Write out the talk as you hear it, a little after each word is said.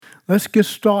let's get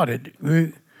started.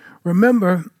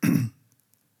 Remember,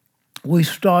 we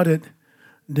started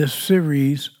this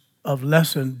series of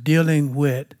lessons dealing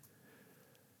with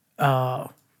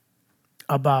about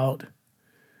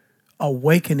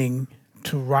awakening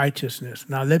to righteousness.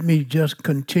 Now, let me just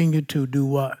continue to do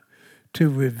what? To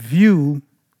review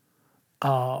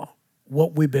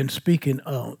what we've been speaking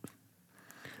of.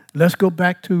 Let's go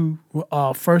back to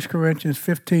 1 Corinthians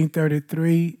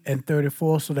 15:33 and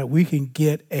 34 so that we can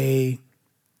get a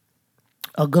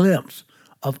glimpse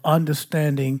of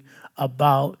understanding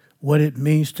about what it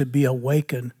means to be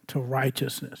awakened to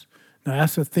righteousness. Now,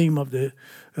 that's the theme of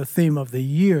the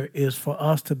year is for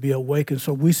us to be awakened.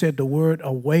 So we said the word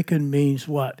awaken means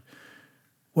what?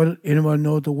 What anyone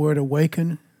know the word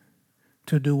awaken?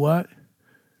 To do what?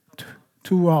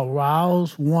 To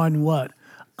arouse one what?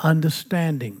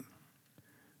 Understanding.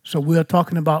 So we're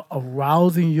talking about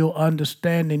arousing your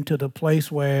understanding to the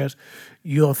place where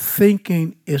your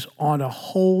thinking is on a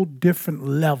whole different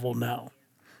level now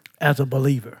as a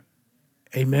believer.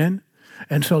 Amen?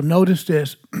 And so notice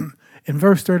this. In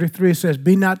verse 33, it says,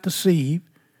 be not deceived.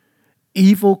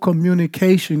 Evil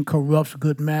communication corrupts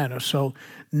good manners. So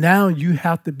now you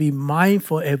have to be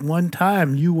mindful. At one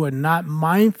time, you were not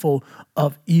mindful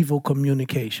of evil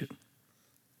communication.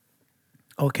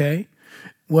 Okay?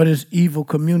 What is evil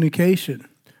communication?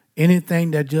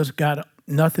 Anything that just got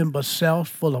nothing but self,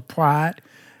 full of pride,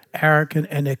 arrogant,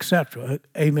 and etc.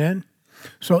 Amen?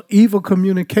 So evil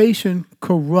communication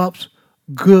corrupts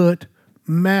good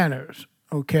manners.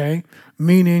 Okay?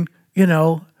 Meaning,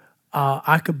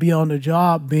 I could be on the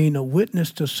job being a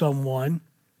witness to someone,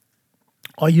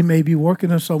 or you may be working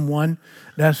with someone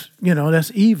that's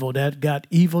evil, that got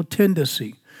evil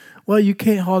tendency. Well, you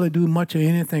can't hardly do much of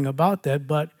anything about that,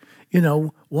 but,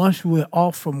 once we're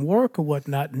off from work or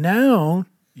whatnot, now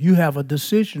you have a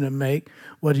decision to make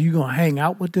whether you're going to hang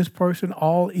out with this person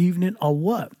all evening or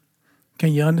what.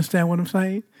 Can you understand what I'm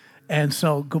saying? And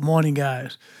so, good morning,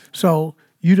 guys. So,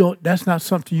 that's not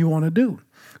something you want to do.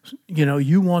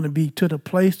 You want to be to the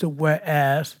place to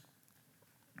whereas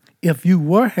if you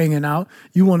were hanging out,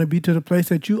 you want to be to the place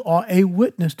that you are a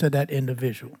witness to that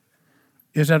individual.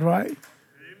 Is that right? Amen.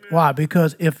 Why?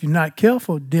 Because if you're not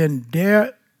careful, then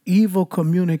their evil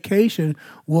communication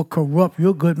will corrupt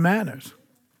your good manners.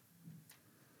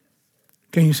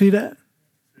 Can you see that?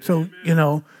 So,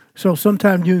 so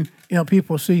sometimes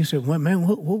people see, say, well, man,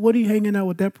 what are you hanging out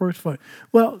with that person for?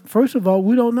 Well, first of all,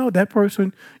 we don't know that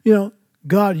person,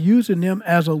 God using them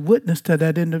as a witness to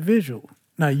that individual.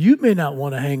 Now, you may not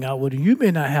want to hang out with them. You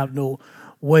may not have no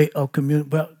way of communicating.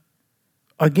 But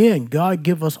again, God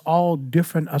give us all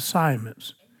different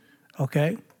assignments.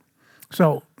 Okay?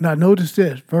 So now notice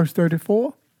this, verse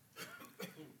 34.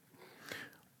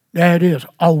 There it is.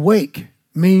 Awake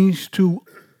means to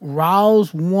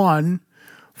rouse one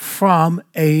from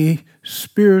a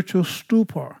spiritual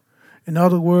stupor. In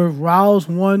other words, rouse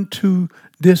one to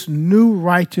this new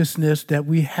righteousness that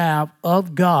we have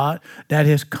of God that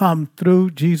has come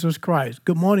through Jesus Christ.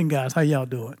 Good morning, guys. How y'all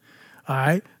doing? All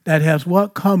right. That has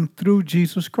what? Come through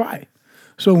Jesus Christ.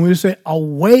 So when we say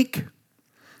awake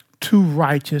to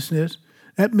righteousness,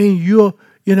 that means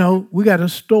we got a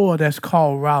store that's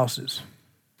called Rouse's.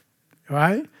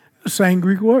 Right? The same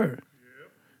Greek word.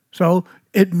 So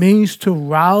it means to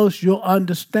rouse your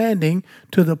understanding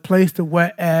to the place to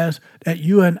whereas that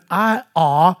you and I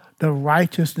are the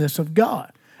righteousness of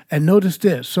God. And notice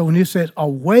this. So when he says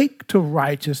awake to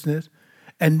righteousness,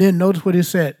 and then notice what he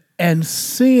said, and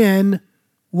sin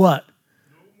what?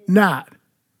 Not.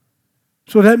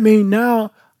 So that means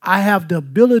now I have the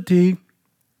ability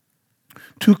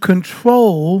to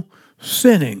control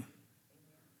sinning.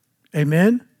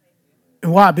 Amen?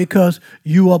 And why? Because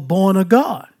you are born of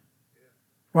God.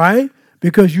 Right?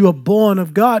 Because you are born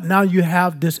of God, now you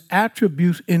have this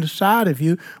attribute inside of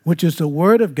you, which is the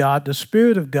Word of God, the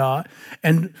Spirit of God.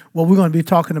 And what we're going to be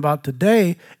talking about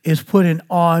today is putting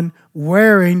on,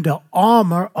 wearing the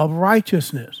armor of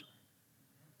righteousness.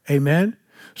 Amen?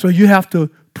 So you have to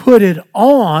put it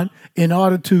on in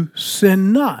order to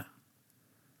sin not.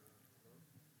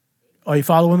 Are you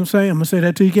following what I'm saying? I'm going to say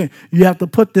that to you again. You have to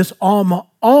put this armor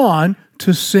on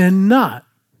to sin not.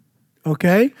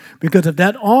 Okay? Because if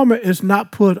that armor is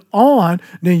not put on,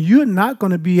 then you're not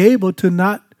going to be able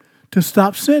to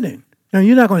stop sinning. Now,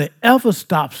 you're not going to ever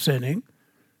stop sinning.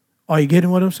 Are you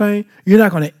getting what I'm saying? You're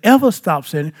not going to ever stop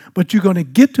sinning, but you're going to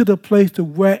get to the place to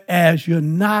whereas you're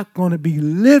not going to be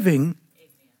living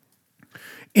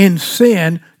in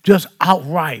sin just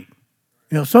outright.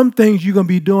 Some things you're going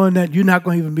to be doing that you're not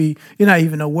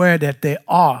even aware that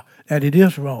that it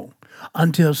is wrong,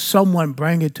 until someone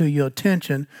bring it to your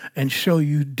attention and show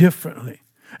you differently.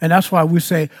 And that's why we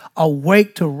say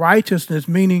awake to righteousness,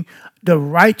 meaning the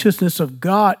righteousness of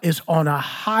God is on a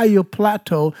higher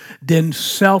plateau than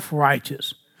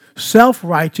self-righteous.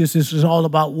 Self-righteousness is all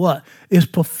about what? It's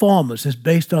performance. It's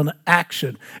based on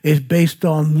action. It's based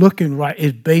on looking right.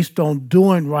 It's based on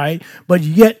doing right. But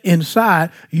yet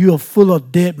inside, you are full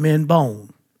of dead men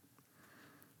bone.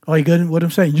 Are you getting what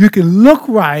I'm saying? You can look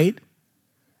right.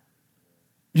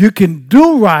 You can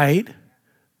do right.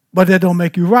 But that don't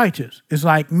make you righteous. It's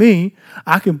like me.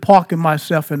 I can park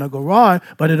myself in a garage,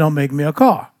 but it don't make me a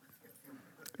car.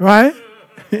 Right?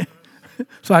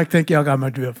 So I think y'all got my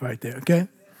drift right there, okay?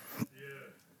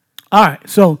 All right,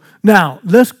 so now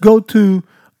let's go to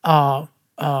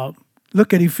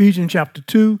look at Ephesians chapter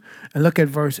 2 and look at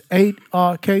verse 8,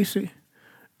 Casey.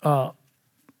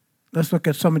 Let's look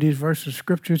at some of these verses of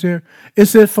scriptures here. It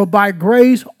says, for by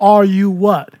grace are you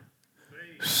what?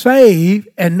 Saved.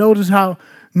 And notice how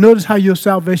your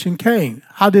salvation came.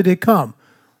 How did it come?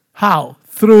 How?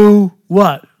 Through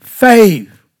what? Faith.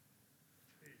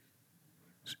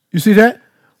 You see that?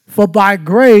 For by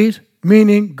grace,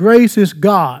 meaning grace is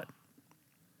God.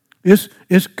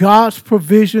 It's God's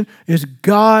provision. It's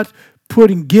God's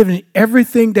giving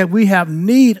everything that we have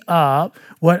need of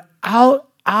without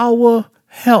our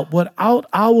help, without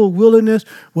our willingness,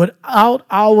 without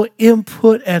our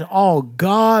input at all.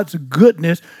 God's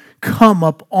goodness come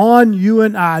up on you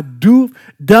and I,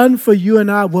 done for you and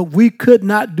I what we could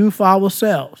not do for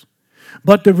ourselves.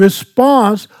 But the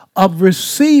response of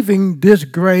receiving this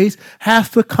grace has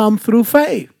to come through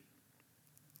faith.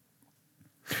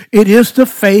 It is the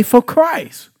faith of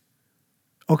Christ.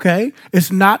 Okay?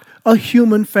 It's not a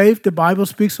human faith. The Bible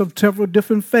speaks of several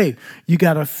different faiths. You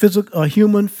got a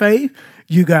human faith,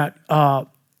 you got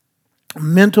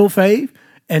mental faith,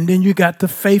 and then you got the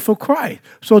faith of Christ.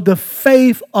 So the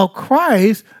faith of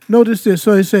Christ, notice this.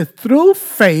 So it says through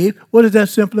faith. What does that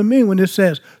simply mean when it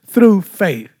says through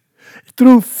faith?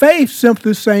 Through faith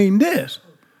simply saying this.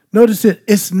 Notice it.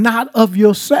 It's not of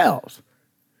yourselves,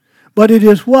 but it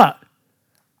is what?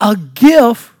 A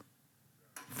gift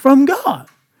from God.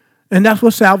 And that's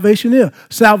what salvation is.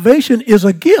 Salvation is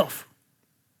a gift.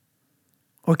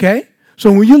 Okay?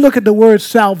 So when you look at the word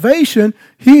salvation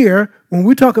here, when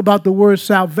we talk about the word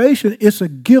salvation, it's a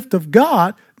gift of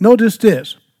God. Notice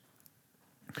this.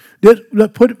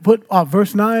 Put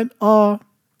verse 9,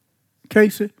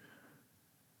 Casey.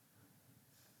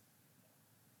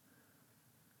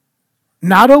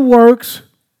 Not of works.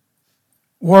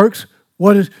 Works.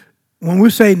 What is, when we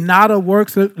say not of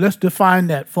works, let's define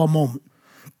that for a moment.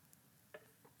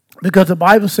 Because the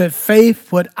Bible said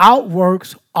faith without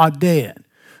works are dead.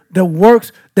 The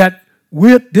works that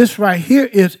this right here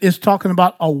is talking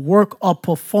about a work of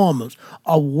performance,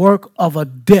 a work of a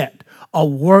debt, a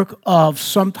work of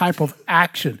some type of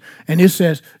action. And it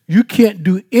says you can't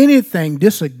do anything.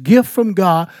 This is a gift from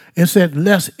God. It said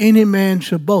lest any man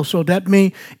should boast. So that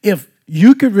means if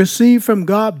you could receive from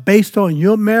God based on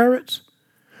your merits,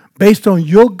 based on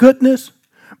your goodness,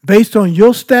 based on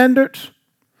your standards,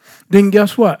 then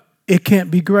guess what? It can't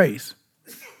be grace.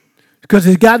 Because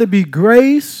it's got to be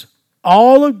grace,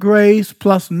 all of grace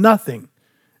plus nothing.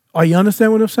 Are you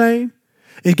understand what I'm saying?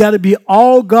 It got to be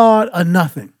all God or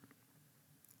nothing.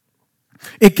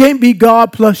 It can't be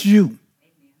God plus you.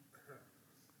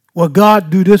 Well, God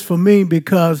do this for me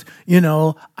because, I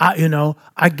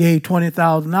gave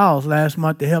 $20,000 last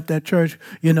month to help that church,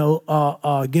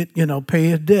 pay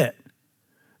his debt.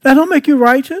 That don't make you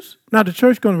righteous. Now the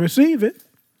church going to receive it.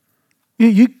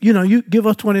 You give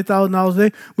us $20,000 a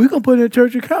day, we're going to put it in a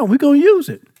church account. We're going to use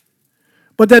it.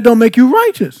 But that don't make you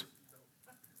righteous.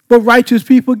 But righteous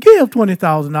people give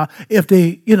 $20,000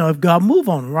 if God move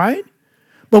on them, right?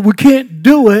 But we can't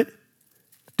do it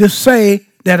to say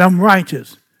that I'm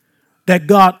righteous, that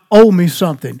God owe me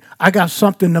something. I got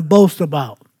something to boast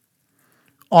about.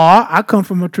 Or I come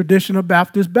from a traditional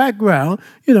Baptist background.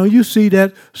 You see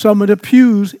that some of the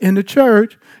pews in the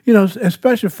church,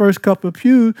 especially the first couple of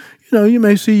pews, you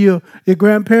may see your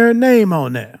grandparent name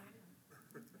on there.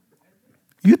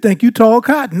 You think you tall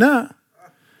cotton, huh?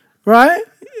 Right?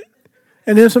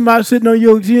 And then somebody sitting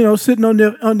on sitting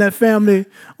on that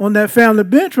family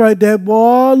bench right there.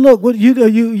 Boy, look, what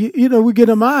we get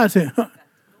them eyes here.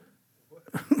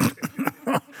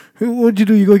 What'd you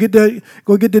do? You go get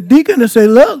the deacon and say,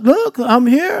 look, I'm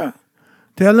here.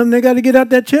 Tell them they got to get out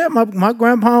that chair. My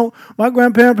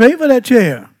grandparent paid for that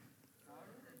chair.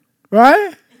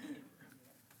 Right?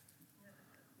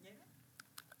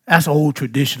 That's old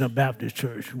traditional Baptist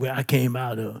church where I came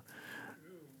out of.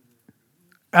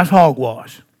 That's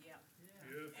hogwash.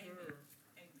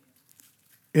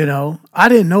 I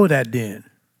didn't know that then.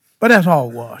 But that's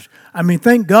all wash. I mean,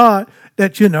 thank God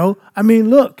that,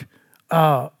 look,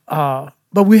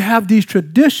 but we have these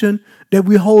traditions that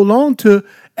we hold on to,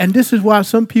 and this is why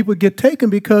some people get taken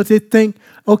because they think,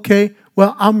 okay,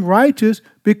 well, I'm righteous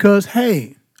because,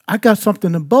 hey, I got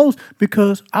something to boast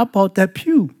because I bought that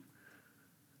pew,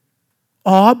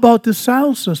 or I bought the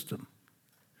sound system,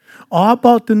 or I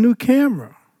bought the new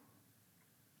camera.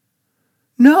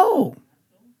 No.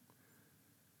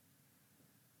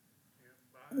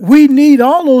 We need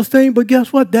all those things, but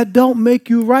guess what? That don't make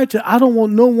you righteous. I don't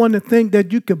want no one to think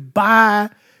that you could buy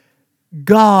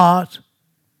God's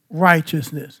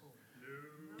righteousness.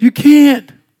 You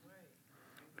can't.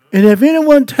 And if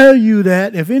anyone tell you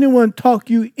that, if anyone talk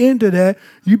you into that,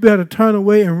 you better turn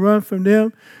away and run from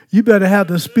them. You better have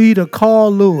the speed of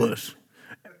Carl Lewis.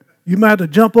 You might have to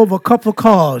jump over a couple of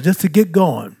cars just to get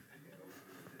going.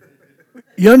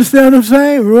 You understand what I'm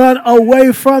saying? Run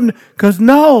away from, because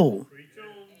no.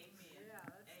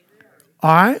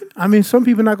 All right? I mean, some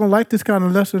people are not going to like this kind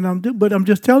of lesson I'm doing, but I'm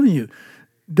just telling you,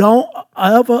 don't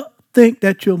ever think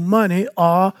that your money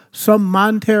or some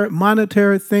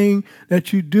monetary thing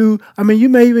that you do. I mean, you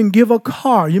may even give a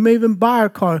car. You may even buy a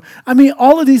car. I mean,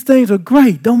 all of these things are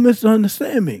great. Don't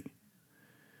misunderstand me.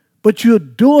 But you're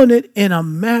doing it in a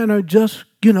manner just,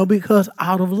 because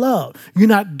out of love. You're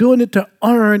not doing it to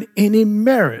earn any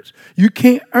merits. You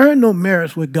can't earn no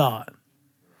merits with God.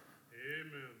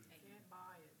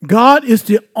 Amen. God is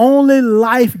the only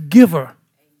life giver.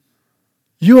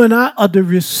 You and I are the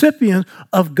recipients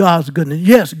of God's goodness.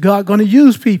 Yes, God's going to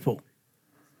use people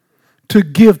to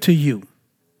give to you.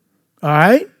 All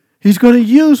right? He's going to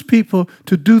use people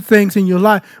to do things in your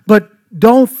life. But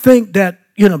don't think that,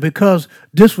 because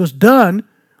this was done,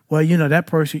 well, that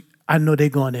person, I know they're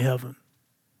going to heaven.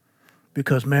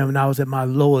 Because, man, when I was at my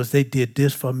lowest, they did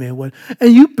this for me. And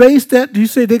you base that, you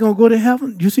say they're going to go to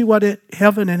heaven? You see why that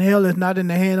heaven and hell is not in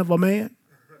the hand of a man?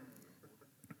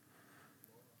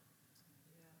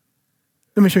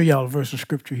 Let me show y'all a verse of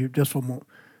scripture here just for a moment.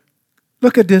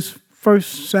 Look at this, 1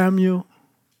 Samuel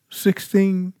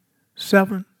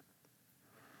 16:7.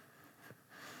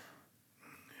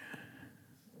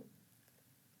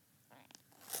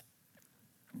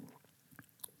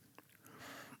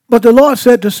 But the Lord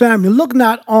said to Samuel, look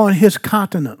not on his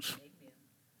countenance.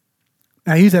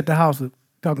 Now he's at the house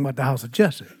talking about the house of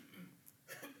Jesse.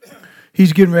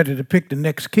 He's getting ready to pick the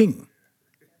next king.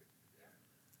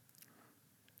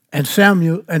 And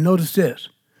Samuel, and notice this,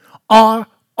 are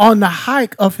on the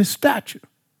height of his stature.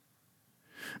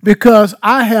 Because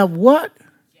I have what?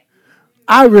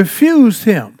 I refused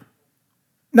him.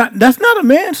 Now, that's not a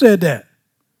man said that.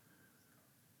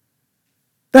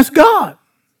 That's God.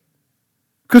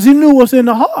 Because he knew what's in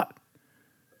the heart.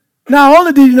 Not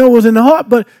only did he know what was in the heart,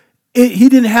 but he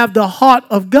didn't have the heart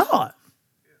of God.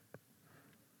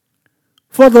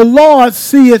 For the Lord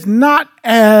seeth not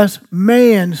as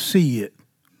man seeth.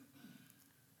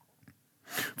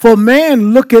 For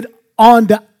man looketh on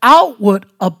the outward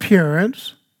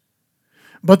appearance,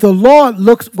 but the Lord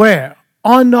looks where?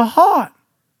 On the heart,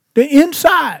 the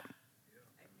inside.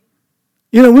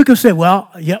 We could say,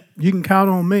 well, yep, you can count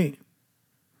on me.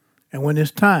 And when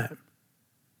it's time,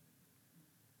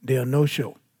 they'll no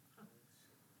show.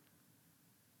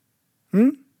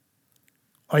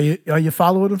 Are you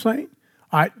following what I'm saying?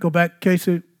 All right, go back,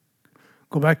 Casey.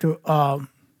 Go back to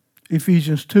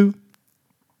Ephesians 2.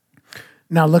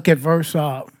 Now look at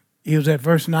he was at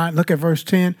verse 9. Look at verse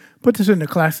 10. Put this in the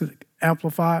classic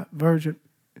Amplified version.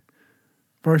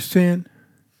 Verse 10.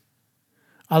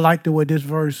 I like the way this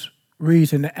verse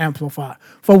reads in the Amplified.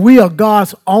 For we are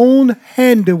God's own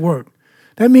handiwork.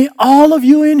 That means all of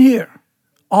you in here,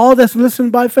 all that's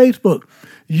listening by Facebook,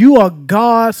 you are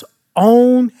God's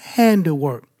own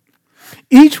handiwork.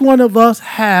 Each one of us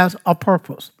has a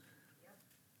purpose.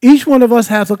 Each one of us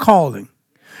has a calling.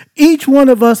 Each one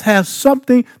of us has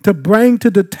something to bring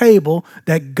to the table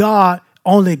that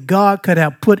only God could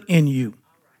have put in you.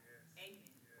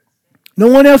 No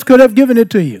one else could have given it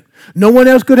to you. No one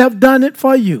else could have done it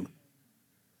for you.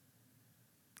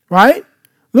 Right?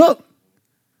 Look.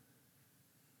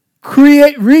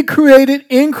 Recreated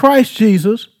in Christ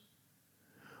Jesus,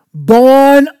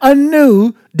 born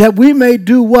anew, that we may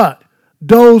do what?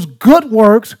 Those good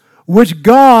works which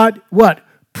God, what?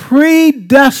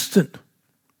 Predestined.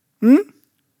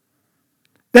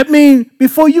 That means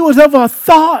before you was ever a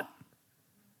thought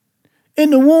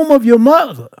in the womb of your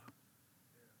mother,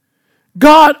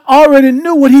 God already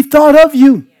knew what he thought of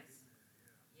you.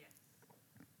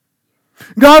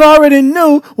 God already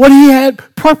knew what he had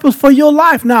purpose for your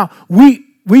life. Now, we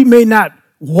may not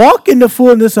walk in the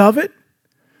fullness of it,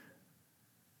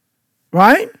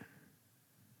 right?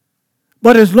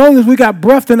 But as long as we got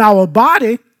breath in our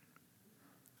body,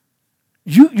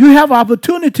 you have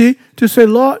opportunity to say,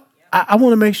 Lord, I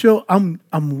want to make sure I'm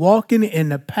walking in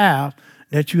the path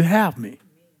that you have me.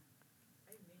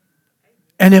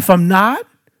 And if I'm not,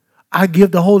 I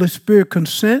give the Holy Spirit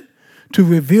consent to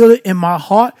reveal it in my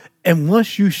heart. And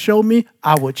once you show me,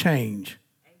 I will change.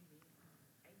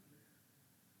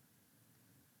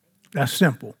 That's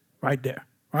simple right there,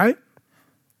 right?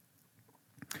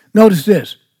 Notice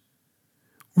this.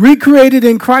 Recreated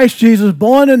in Christ Jesus,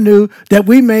 born anew, that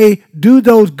we may do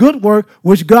those good works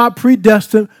which God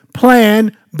predestined,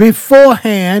 planned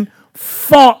beforehand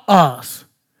for us.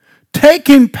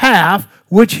 Taking path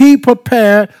which he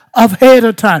prepared ahead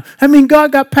of time. I mean,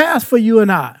 God got paths for you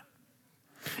and I.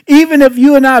 Even if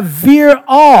you and I veer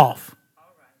off,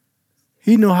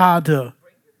 he know how to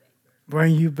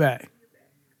bring you back.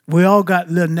 We all got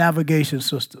little navigation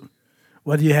system.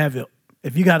 Whether you have it,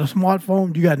 if you got a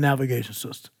smartphone, you got a navigation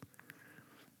system.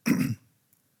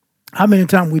 How many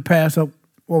times we pass up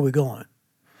where we're going?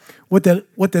 What the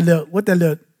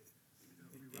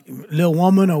little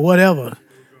woman or whatever.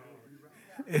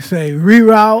 It say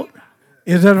reroute.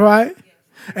 Is that right?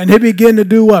 And they begin to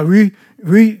do what?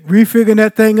 Refiguring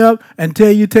that thing up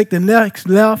until you take the next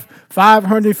left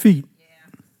 500 feet.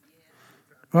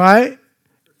 Right?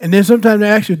 And then sometimes they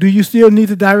ask you, do you still need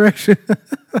the direction?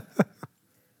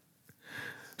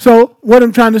 So what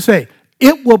I'm trying to say,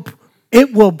 it will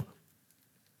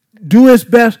do its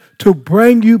best to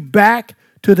bring you back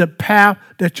to the path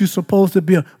that you're supposed to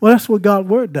be on. Well, that's what God's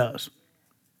word does.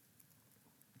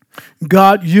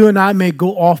 God, you and I may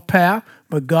go off path,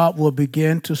 but God will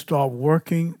begin to start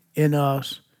working in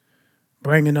us,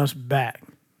 bringing us back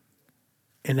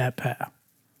in that path.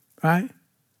 Right?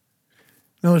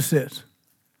 Notice this.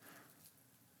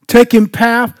 Taking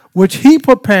path which he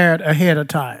prepared ahead of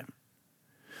time,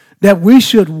 that we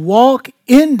should walk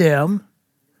in them,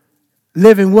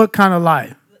 living what kind of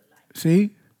life?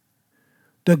 See?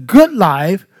 The good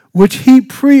life which he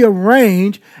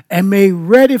prearranged and made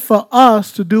ready for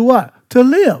us to do what? To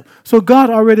live. So God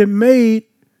already made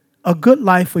a good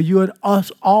life for you and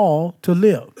us all to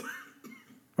live.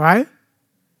 Right?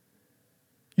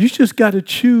 You just got to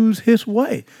choose his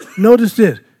way. Notice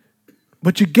this.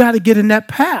 But you got to get in that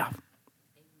path.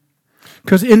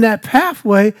 Because in that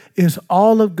pathway is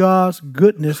all of God's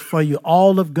goodness for you,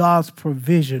 all of God's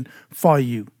provision for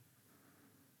you.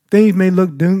 Things may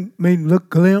look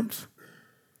glimpse.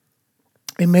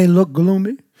 It may look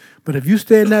gloomy. But if you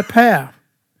stay in that path,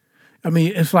 I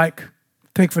mean, it's like,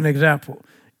 take for an example,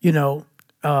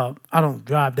 I don't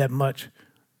drive that much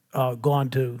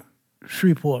going to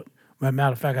Shreveport. As a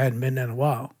matter of fact, I hadn't been there in a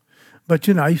while. But,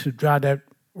 I used to drive that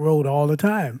road all the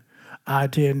time. I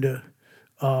tend to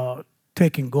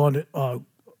going to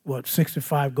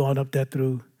 65 going up there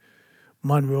through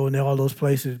Monroe and all those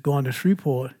places going to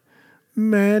Shreveport.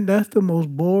 Man, that's the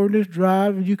most boringest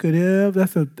drive you could ever.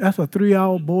 That's a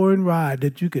 3-hour boring ride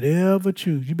that you could ever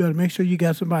choose. You better make sure you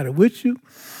got somebody with you,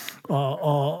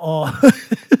 or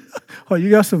you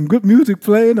got some good music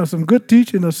playing or some good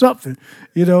teaching or something.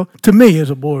 To me, it's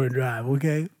a boring drive.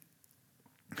 Okay,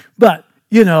 but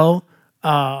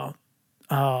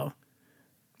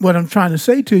what I'm trying to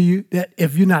say to you, that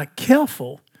if you're not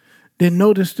careful, then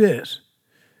notice this.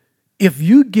 If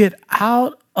you get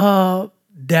out of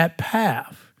that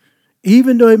path,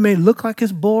 even though it may look like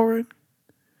it's boring,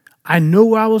 I know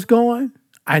where I was going.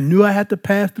 I knew I had to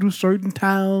pass through certain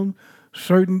towns,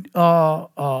 certain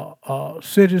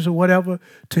cities or whatever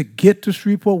to get to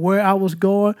Shreveport where I was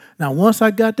going. Now, once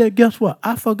I got there, guess what?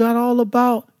 I forgot all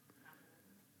about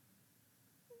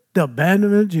the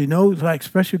abandonment, like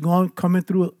especially coming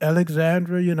through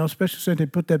Alexandria, especially since they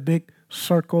put that big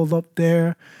circle up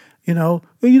there,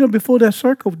 before that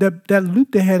circle, that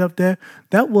loop they had up there,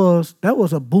 that was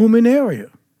a booming area.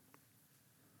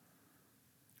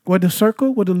 Where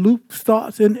the loop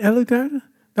starts in Alexandria,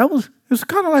 it's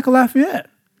kind of like a Lafayette.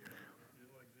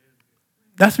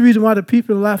 That's the reason why the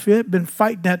people in Lafayette been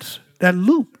fighting that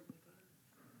loop.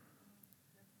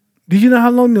 Did you know how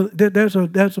long there's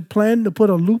a plan to put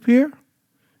a loop here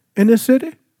in this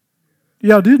city?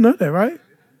 Y'all did know that, right?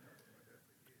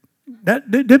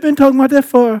 They've been talking about that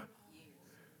for,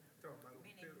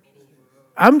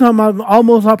 I'm talking about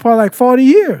almost probably like 40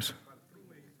 years.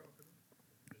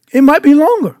 It might be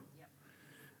longer.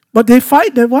 But they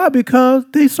fight that. Why? Because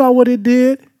they saw what it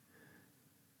did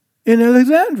in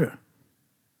Alexandria.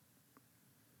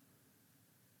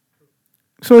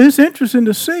 So it's interesting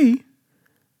to see,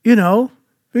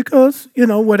 because,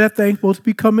 where that thing's supposed to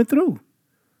be coming through.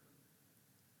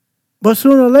 But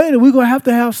sooner or later, we're going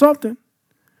to have something.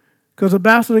 Because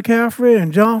Ambassador Caffrey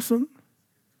and Johnson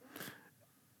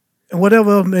and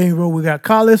whatever other main road we got,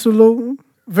 Kali Saloon,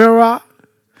 Vera,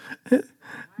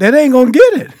 that ain't going to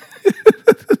get it.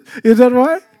 Is that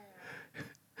right?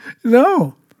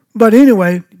 No. But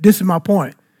anyway, this is my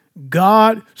point.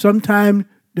 God, sometimes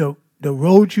the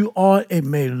road you on, it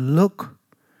may look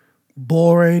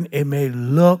boring, it may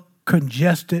look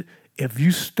congested. If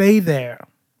you stay there,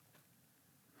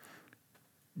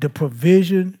 the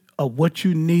provision of what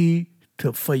you need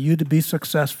for you to be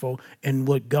successful and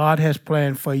what God has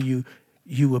planned for you,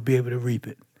 you will be able to reap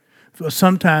it. So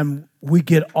sometimes we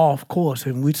get off course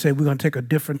and we say we're going to take a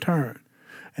different turn.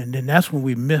 And then that's when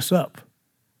we mess up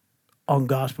on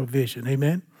God's provision.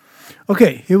 Amen?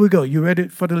 Okay, here we go. You ready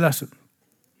for the lesson?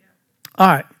 All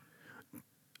right.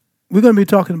 We're going to be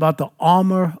talking about the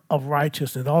armor of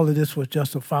righteousness. All of this was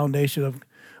just a foundation of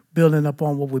building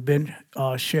upon what we've been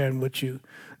sharing with you.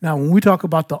 Now, when we talk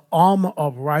about the armor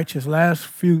of righteousness,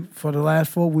 for the last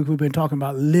 4 weeks, we've been talking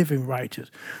about living righteous.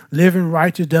 Living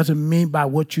righteous doesn't mean by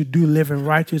what you do living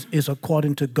righteous is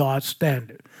according to God's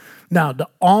standard. Now, the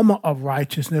armor of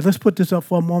righteousness, let's put this up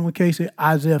for a moment, Casey.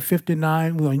 Isaiah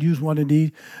 59, we're going to use one of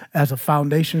these as a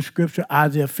foundation scripture,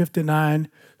 Isaiah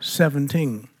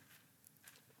 59:17.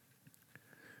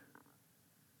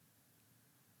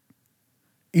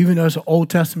 Even though it's an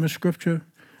Old Testament scripture,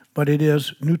 but it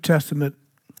is New Testament.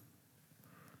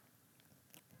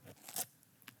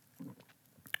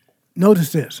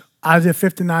 Notice this. Isaiah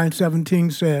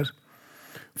 59:17 says,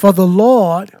 "For the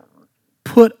Lord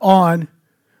put on"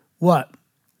 what?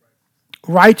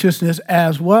 Righteousness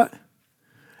as what?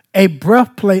 A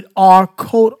breastplate or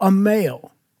coat of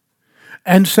mail,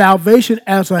 and salvation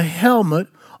as a helmet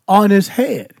on his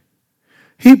head.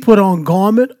 He put on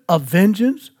garment of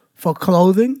vengeance for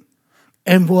clothing,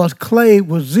 and was clad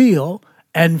with zeal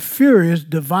and furious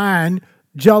divine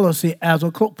jealousy as a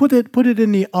cloak. Put it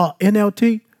in the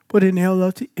NLT. Put it in the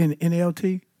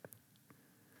NLT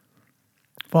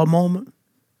for a moment.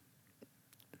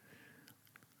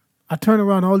 I turn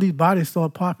around, all these bodies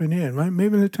start popping in, right?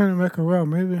 Maybe they turn back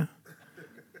around, maybe.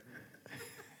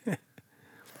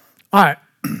 All right.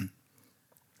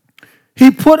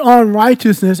 He put on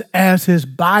righteousness as his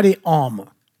body armor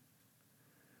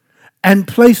and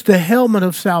placed the helmet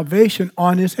of salvation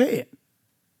on his head.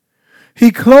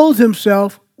 He clothed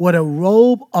himself with a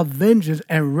robe of vengeance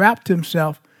and wrapped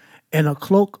himself in a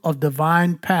cloak of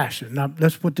divine passion. Now,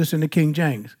 let's put this in the King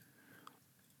James.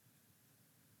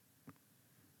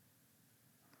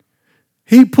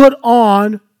 He put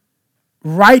on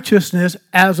righteousness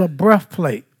as a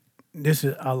breastplate.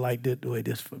 I like the way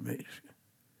this for me.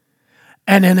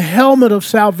 And an helmet of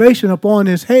salvation upon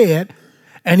his head,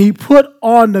 and he put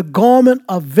on the garment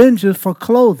of vengeance for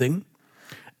clothing,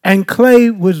 and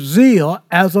clad with zeal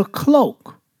as a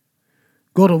cloak.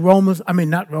 Go to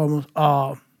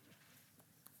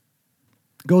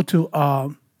go to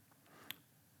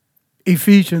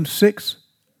Ephesians 6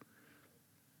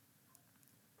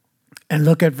 and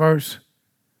look at verse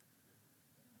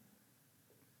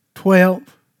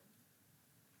 12.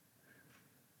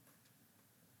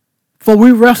 For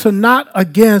we wrestle not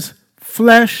against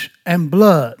flesh and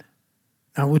blood.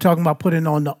 Now we're talking about putting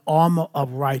on the armor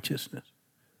of righteousness.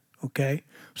 Okay?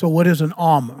 So what is an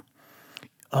armor?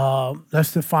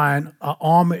 Let's define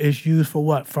armor is used for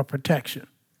what? For protection,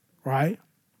 right?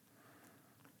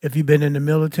 If you've been in the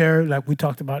military, like we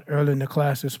talked about earlier in the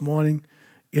class this morning,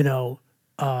 there's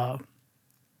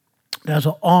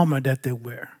an armor that they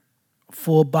wear,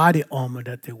 full body armor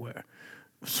that they wear.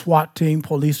 SWAT team,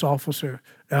 police officer,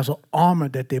 there's an armor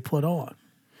that they put on.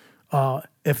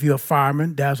 If you're a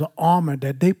fireman, there's an armor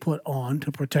that they put on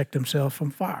to protect themselves from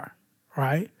fire,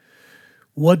 right?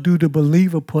 What do the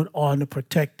believer put on to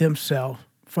protect themselves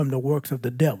from the works of the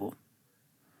devil?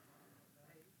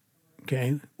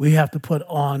 Okay, we have to put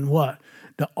on what?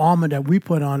 The armor that we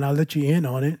put on, I'll let you in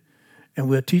on it, and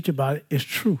we'll teach about it, is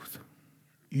truth.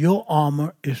 Your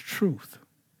armor is truth.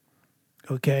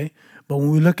 Okay? But when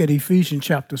we look at Ephesians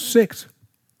chapter 6,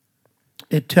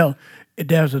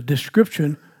 there's a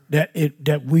description that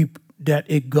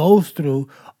it goes through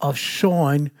of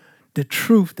showing the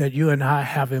truth that you and I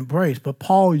have embraced. But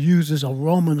Paul uses a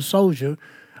Roman soldier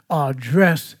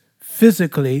dressed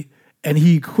physically, and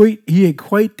he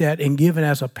equate that and give it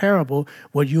as a parable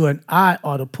what you and I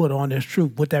ought to put on as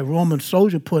truth. What that Roman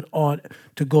soldier put on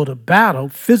to go to battle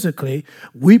physically,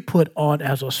 we put on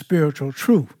as a spiritual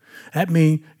truth. That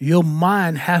means your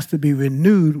mind has to be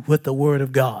renewed with the Word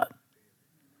of God.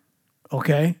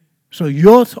 Okay? So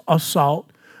your assault,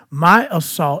 my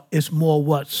assault is more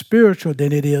what? Spiritual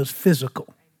than it is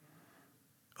physical.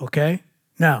 Okay?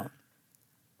 Now,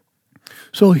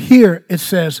 so here it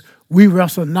says, we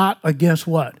wrestle not against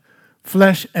what?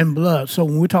 flesh and blood. So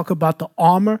when we talk about the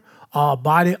armor,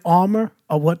 body armor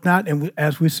or whatnot, and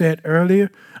as we said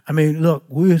earlier, I mean, look,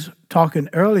 we was talking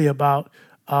earlier about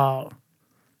a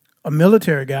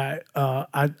military guy.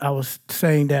 I was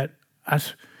saying that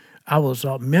I was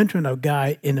mentoring a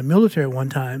guy in the military one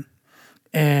time,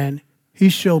 and he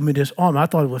showed me this armor. I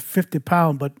thought it was 50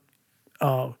 pounds, but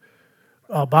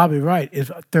Bobby Wright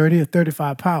is 30 or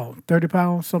 35 pounds, 30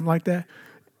 pounds, something like that.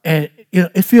 And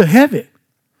it feels heavy.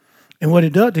 And what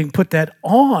it does, they can put that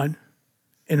on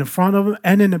in the front of them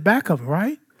and in the back of them,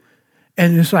 right?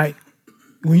 And it's like,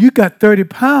 when you got 30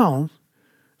 pounds,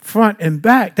 front and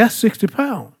back, that's 60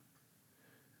 pounds,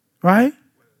 right?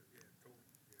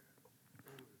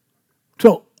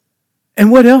 So,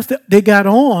 and what else they got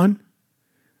on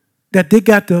that they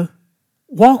got to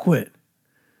walk with?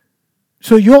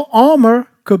 So your armor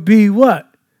could be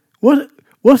what?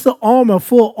 What's the armor,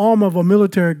 full armor of a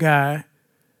military guy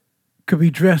could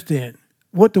be dressed in?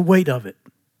 What the weight of it?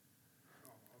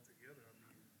 Altogether, I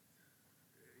mean,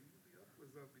 usually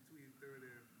upwards of between 30 and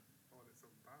 40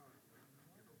 some pounds.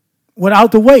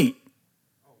 Without the weight.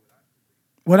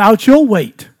 Without your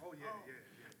weight. Oh, yeah.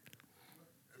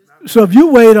 So if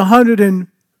you weighed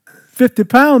 150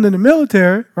 pounds in the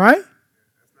military, right? That's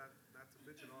not to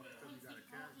mention all the stuff you got to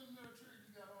carry. In the military,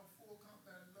 you got on full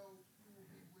combat load, you will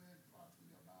be weighing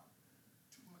approximately about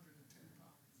 210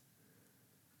 pounds.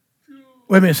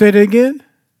 Wait a minute, say that again?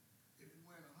 If you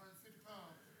weigh 150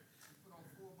 pounds, you put on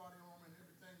full body armor and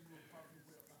everything, you will probably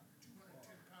weigh about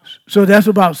 210 pounds. So that's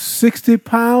about 60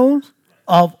 pounds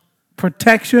of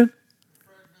protection. The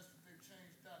first vest that they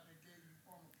changed out, they gave you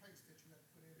armor plates that you have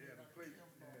to put in there, like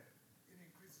Kevlar. It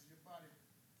increases your body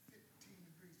 15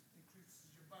 degrees, increases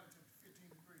your body temperature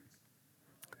 15 degrees.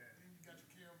 Then you got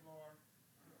your Kevlar,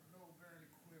 your low bearing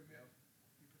equipment,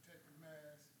 you protect your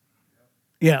mask.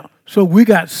 Yeah. So we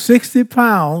got 60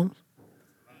 pounds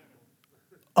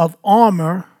of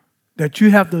armor that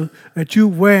you're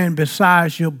wearing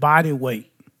besides your body weight.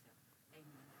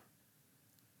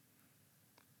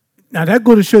 Now that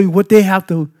goes to show you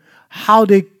how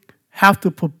they have to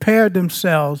prepare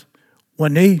themselves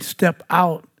when they step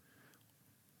out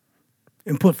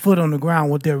and put foot on the ground,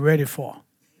 what they're ready for.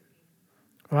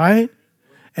 Right?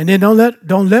 And then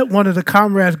don't let one of the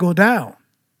comrades go down.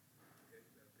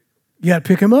 You got to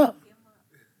pick him up.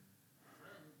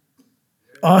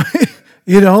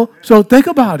 So think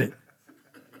about it.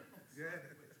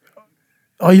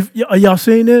 Are y'all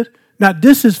seeing this? Now,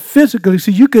 this is physically, so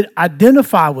you could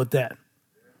identify with that.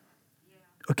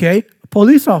 Okay? A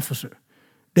police officer,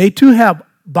 they too have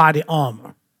body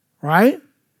armor, right?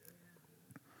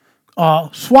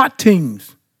 SWAT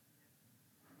teams,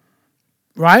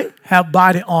 right, have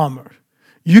body armor.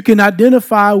 You can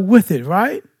identify with it,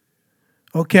 right?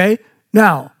 Okay?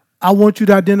 Now, I want you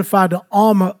to identify the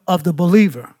armor of the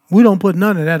believer. We don't put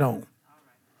none of that on.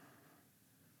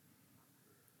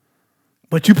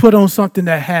 But you put on something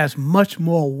that has much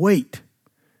more weight,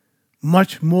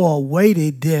 much more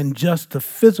weighted than just the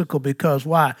physical, because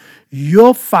why?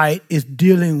 Your fight is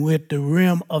dealing with the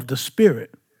realm of the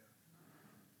spirit.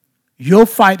 Your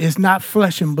fight is not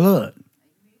flesh and blood.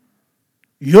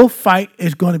 Your fight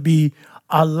is going to be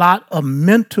a lot of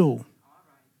mental.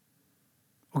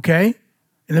 Okay?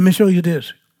 And let me show you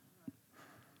this.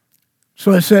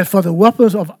 So it says, for the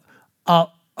weapons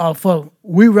for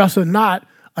we wrestle not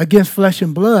against flesh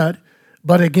and blood,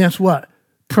 but against what?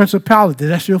 Principality.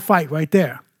 That's your fight right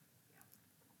there.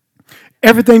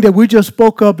 Everything that we just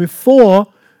spoke of before,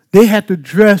 they had to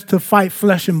dress to fight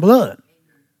flesh and blood.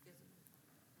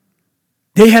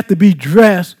 They had to be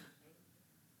dressed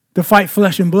to fight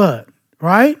flesh and blood,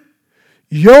 right?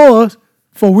 Yours,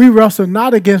 for we wrestle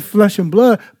not against flesh and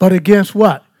blood, but against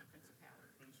what?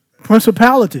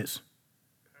 Principalities.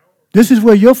 This is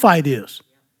where your fight is.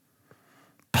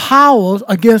 Powers,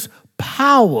 against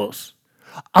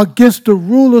the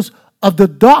rulers of the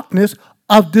darkness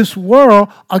of this world,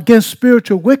 against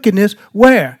spiritual wickedness,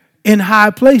 where? In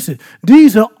high places.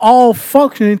 These are all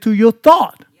functioning through your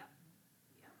thought.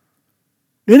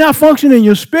 They're not functioning in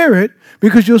your spirit,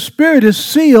 because your spirit is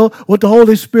sealed with the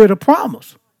Holy Spirit of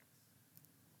promise.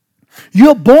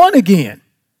 You're born again.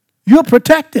 You're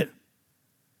protected.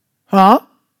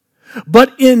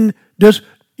 But in this,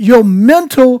 your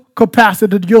mental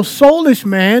capacity, your soulish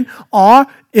man, or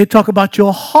it talk about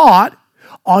your heart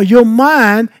or your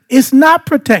mind, is not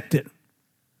protected.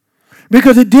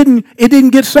 Because it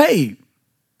didn't get saved.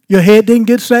 Your head didn't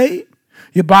get saved.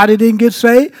 Your body didn't get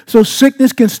saved. So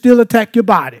sickness can still attack your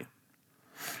body.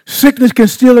 Sickness can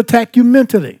still attack you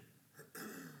mentally,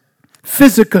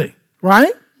 physically,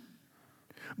 right?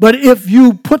 But if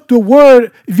you put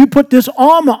this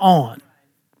armor on,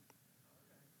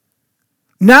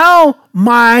 Now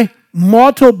my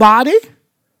mortal body,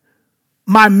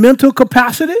 my mental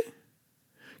capacity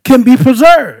can be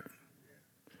preserved.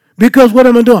 Because what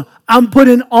am I doing? I'm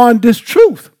putting on this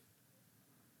truth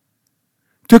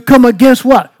to come against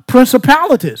what?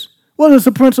 Principalities. What is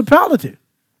a principality?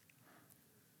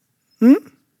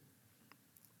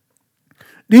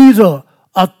 These are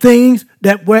things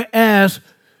that whereas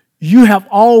you have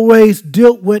always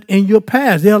dealt with in your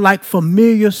past, they're like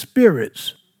familiar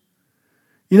spirits.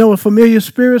 You know what familiar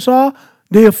spirits are?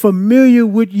 They are familiar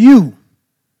with you.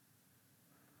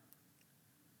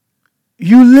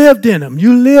 You lived in them.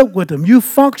 You lived with them. You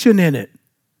function in it.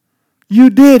 You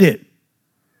did it.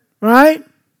 Right?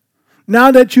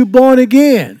 Now that you're born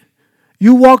again,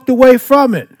 you walked away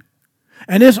from it.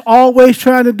 And it's always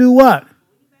trying to do what?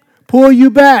 Pull you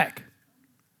back.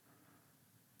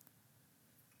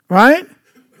 Right?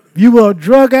 You were a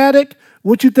drug addict.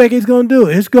 What you think it's going to do?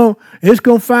 It's going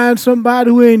to find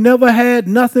somebody who ain't never had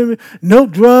nothing, no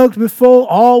drugs before,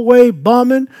 always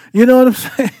bumming. You know what I'm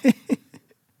saying?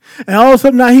 And all of a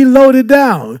sudden now he loaded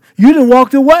down. You done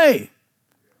walked away.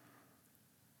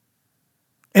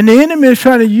 And the enemy is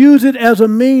trying to use it as a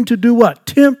mean to do what?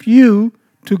 Tempt you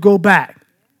to go back.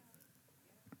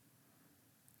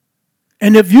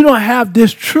 And if you don't have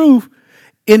this truth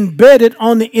embedded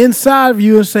on the inside of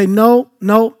you and say, no,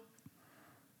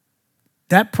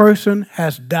 that person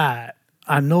has died.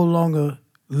 I no longer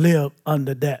live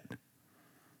under that.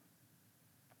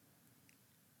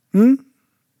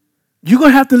 You're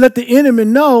going to have to let the enemy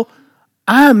know,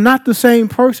 I am not the same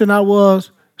person I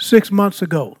was 6 months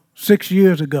ago, 6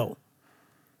 years ago,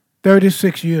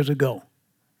 36 years ago,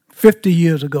 50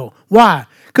 years ago. Why?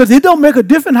 Because it don't make a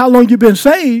difference how long you've been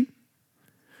saved.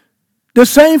 The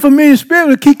same familiar spirit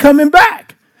will keep coming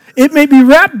back. It may be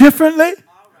wrapped differently,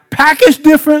 packaged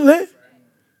differently,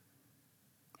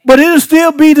 but it'll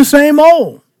still be the same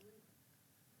old.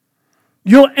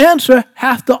 Your answer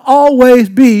has to always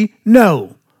be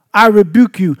no. I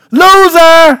rebuke you.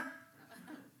 Loser!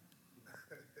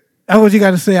 That's what you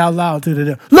got to say out loud to the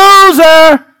devil.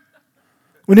 Loser!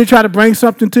 When they try to bring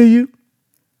something to you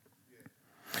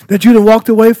that you done walked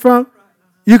away from,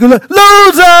 you can look,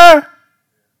 loser!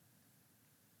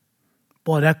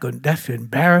 Boy, that should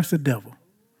embarrass the devil.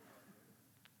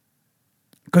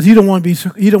 Because he don't want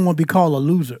to be called a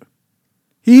loser.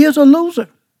 He is a loser.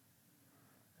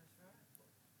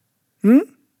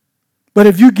 But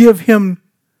if you give him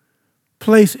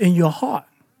place in your heart.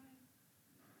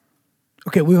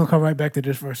 Okay, we're going to come right back to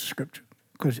this verse of scripture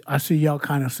because I see y'all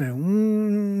kind of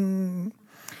saying,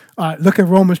 All right, look at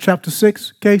Romans chapter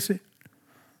 6, Casey.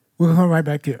 We're going to come right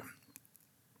back here.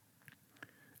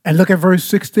 And look at verse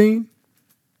 16.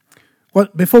 Well,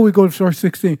 before we go to verse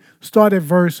 16, start at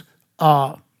verse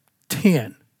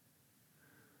 10.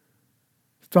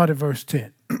 Start at verse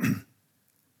 10.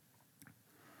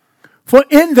 For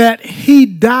in that he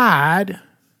died.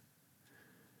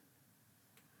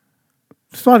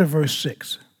 Start at verse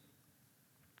 6.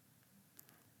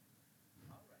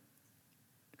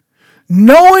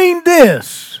 Knowing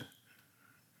this.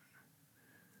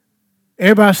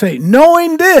 Everybody say,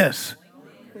 knowing this.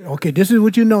 Okay, this is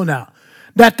what you know now.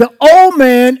 That the old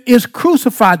man is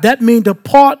crucified. That means the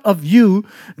part of you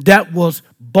that was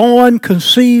born,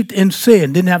 conceived in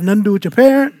sin. Didn't have nothing to do with your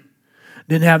parent.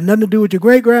 Didn't have nothing to do with your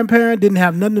great-grandparent. Didn't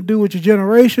have nothing to do with your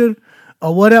generation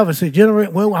or whatever. Say,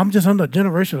 well, I'm just under a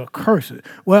generation of curses.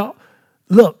 Well,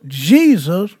 look,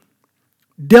 Jesus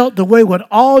dealt away with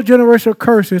all generational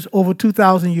curses over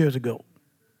 2,000 years ago.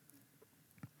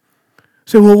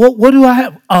 So, well, what do I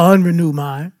have? An unrenewed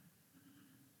mind.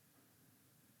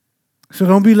 So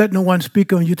don't be letting no one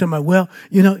speak on you talking about, well,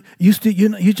 you're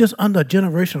just under a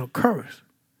generational curse.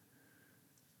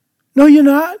 No, you're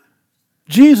not.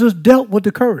 Jesus dealt with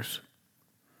the curse.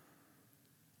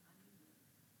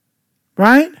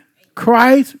 Right?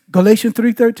 Christ, Galatians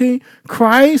 3:13,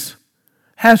 Christ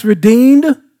has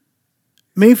redeemed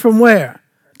me from where?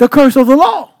 The curse of the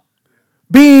law.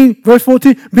 Being, verse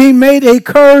 14, being made a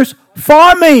curse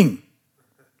for me.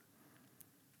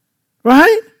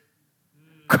 Right?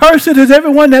 Cursed is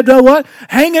everyone that does what?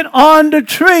 Hang it on the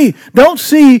tree. Don't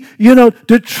see,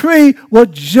 the tree was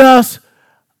just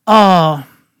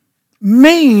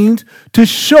means to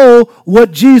show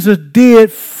what Jesus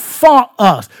did for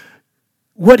us.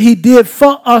 What he did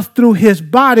for us through his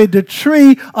body, the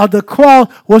tree of the cross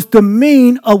was the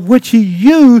mean of which he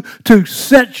used to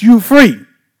set you free.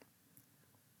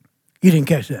 You didn't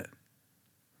catch that.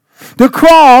 The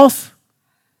cross,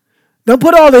 don't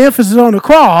put all the emphasis on the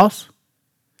cross.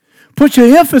 Put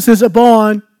your emphasis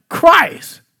upon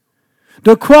Christ.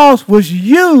 The cross was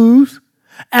used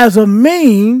as a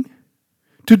mean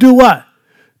to do what?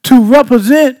 to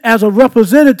represent as a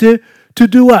representative to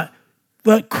do what?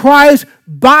 But Christ's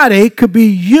body could be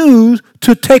used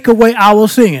to take away our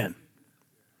sin.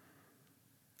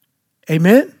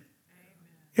 Amen?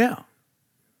 Yeah.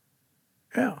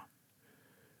 Yeah.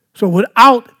 So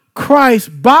without Christ's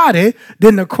body,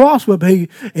 then the cross would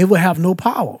have no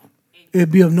power. It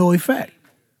would be of no effect.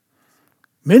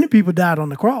 Many people died on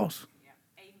the cross.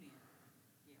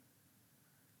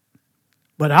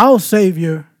 But our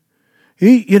Savior,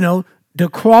 the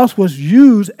cross was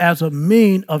used as a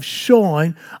mean of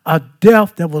showing a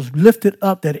death that was lifted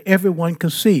up that everyone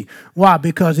could see. Why?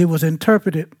 Because it was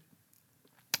interpreted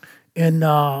in,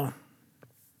 I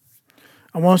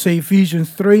want to say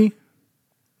Ephesians 3,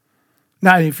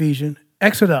 not Ephesians,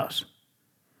 Exodus.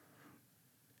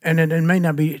 And then it may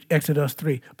not be Exodus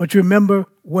 3. But you remember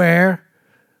when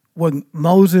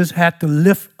Moses had to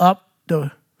lift up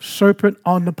the serpent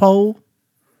on the pole?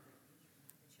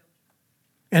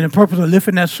 And the purpose of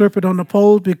lifting that serpent on the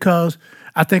pole, because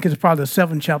I think it's probably the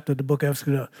 7th chapter of the book of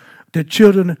Exodus. The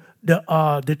children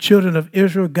of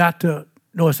Israel it's the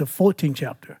 14th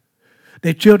chapter.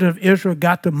 The children of Israel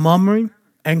got to murmuring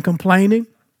and complaining.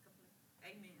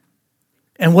 Amen.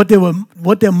 And what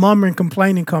their murmuring and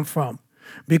complaining come from?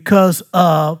 Because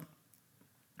of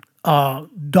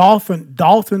Dolphin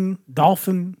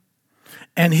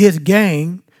and his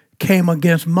gang came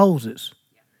against Moses.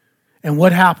 And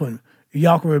what happened?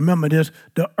 Y'all can remember this.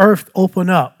 The earth opened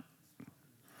up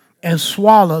and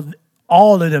swallowed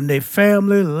all of them, their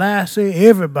family, Lassie,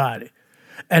 everybody.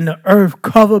 And the earth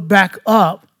covered back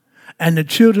up, and the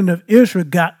children of Israel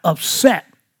got upset.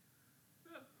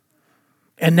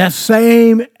 And that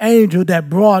same angel that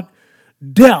brought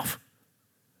death,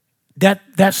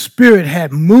 that spirit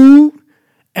had moved,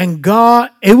 and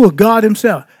it was God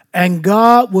himself. And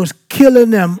God was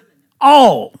killing them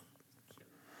all.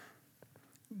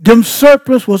 Them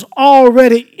serpents was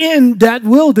already in that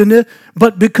wilderness,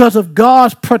 but because of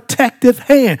God's protective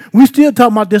hand, we still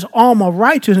talking about this arm of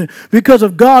righteousness. Because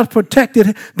of God's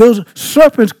protective, those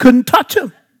serpents couldn't touch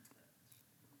him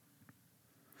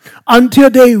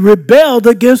until they rebelled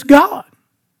against God.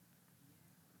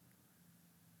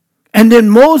 And then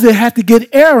Moses had to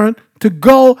get Aaron to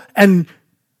go and,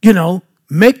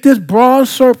 make this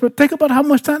bronze serpent. Think about how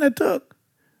much time that took.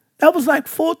 That was like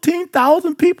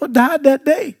 14,000 people died that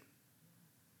day.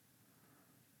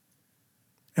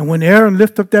 And when Aaron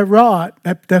lifted up that rod,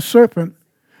 that serpent,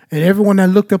 and everyone that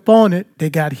looked upon it, they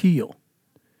got healed.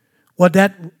 Well,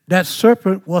 that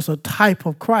serpent was a type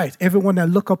of Christ. Everyone that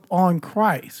looked up on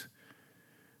Christ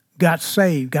got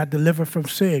saved, got delivered from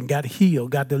sin, got healed,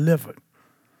 got delivered.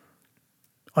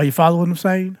 Are you following what I'm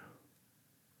saying?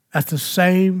 That's the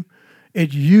same.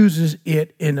 It uses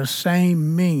it in the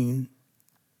same mean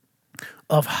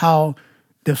of how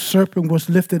the serpent was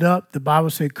lifted up. The Bible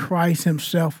said Christ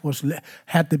himself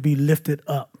had to be lifted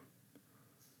up.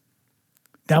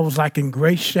 That was like in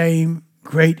great shame,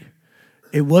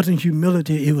 it wasn't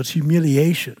humility, it was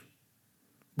humiliation.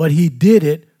 But he did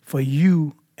it for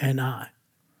you and I.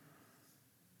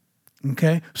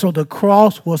 Okay? So the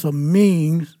cross was a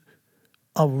means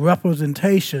of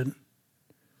representation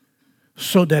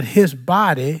so that his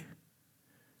body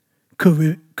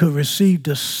could receive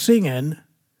the sin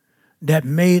that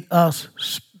made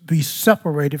us be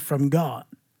separated from God.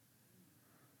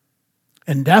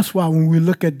 And that's why when we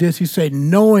look at this, he said,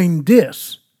 knowing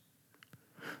this,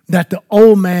 that the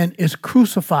old man is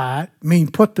crucified, mean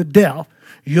put to death,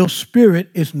 your spirit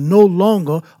is no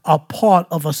longer a part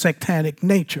of a satanic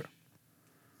nature.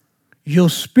 Your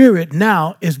spirit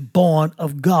now is born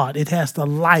of God. It has the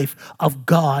life of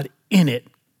God in it.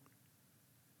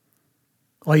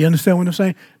 Oh, you understand what I'm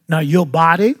saying? Now, your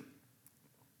body,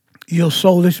 your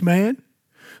soulish man,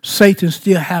 Satan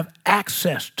still have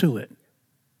access to it.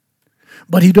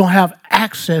 But he don't have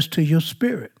access to your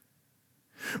spirit.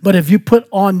 But if you put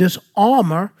on this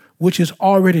armor, which is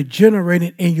already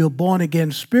generated in your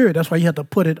born-again spirit, that's why you have to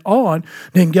put it on,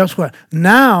 then guess what?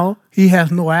 Now he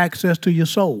has no access to your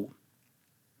soul.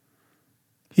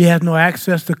 He has no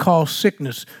access to cause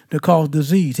sickness, to cause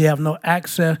disease. He has no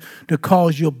access to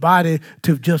cause your body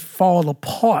to just fall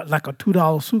apart like a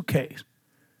 $2 suitcase.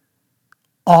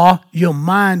 Or your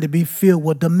mind to be filled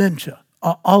with dementia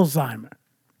or Alzheimer.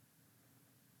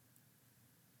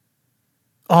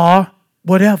 Or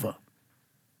whatever.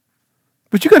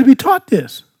 But you got to be taught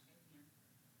this.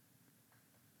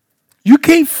 You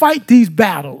can't fight these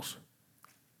battles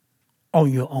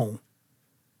on your own.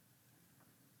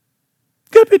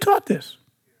 You got to be taught this.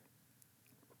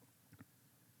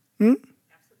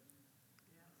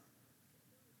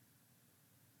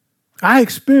 I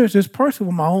experienced this person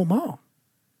with my own mom.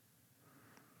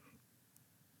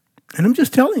 And I'm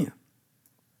just telling you,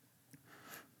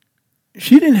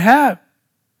 she didn't have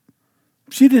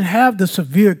the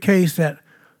severe case that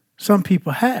some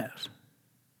people has.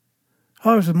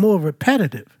 Hers is more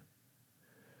repetitive.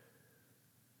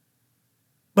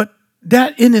 But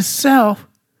that in itself,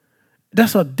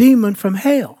 that's a demon from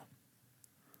hell.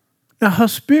 Now, her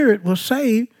spirit was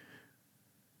saved.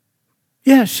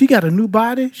 Yeah, she got a new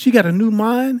body. She got a new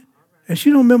mind. And she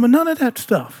don't remember none of that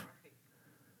stuff.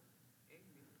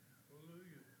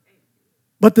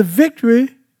 But the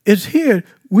victory is here.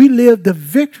 We live the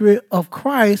victory of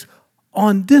Christ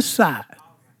on this side.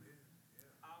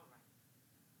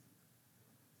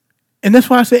 And that's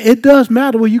why I say it does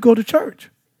matter where you go to church.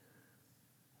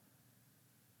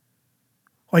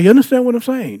 Or you understand what I'm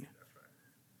saying?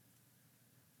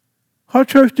 Her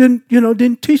church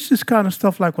didn't teach this kind of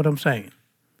stuff like what I'm saying.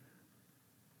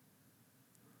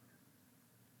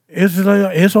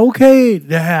 It's okay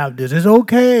to have this. It's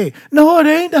okay. No, it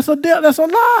ain't. That's a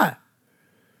lie.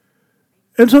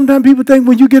 And sometimes people think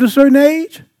when you get a certain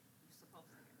age,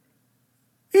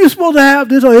 you're supposed to have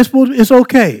this or it's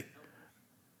okay.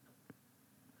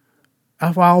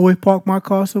 That's why I always park my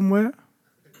car somewhere.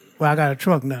 Well, I got a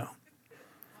truck now.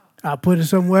 I put it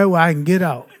somewhere where I can get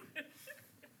out.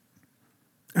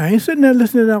 I ain't sitting there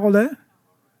listening to all that.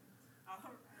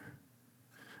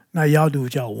 Now, y'all do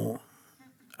what y'all want.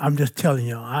 I'm just telling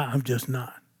y'all, I'm just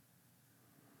not.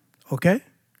 Okay?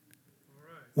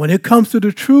 When it comes to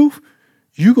the truth,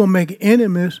 you're going to make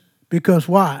enemies because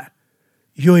why?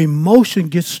 Your emotion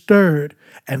gets stirred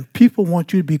and people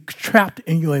want you to be trapped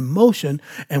in your emotion.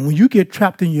 And when you get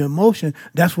trapped in your emotion,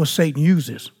 that's what Satan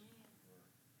uses.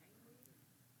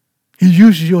 He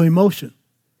uses your emotion.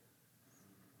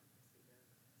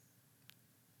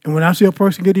 And when I see a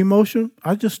person get emotional,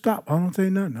 I just stop. I don't say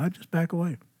nothing. I just back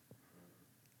away.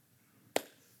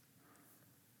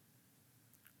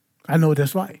 I know what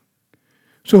that's like.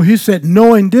 So he said,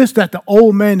 knowing this, that the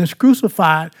old man is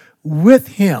crucified with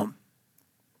him,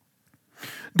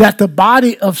 that the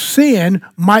body of sin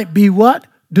might be what?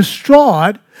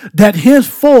 Destroyed, that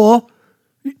henceforth,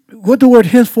 what the word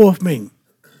henceforth mean?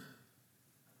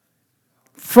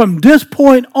 From this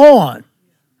point on,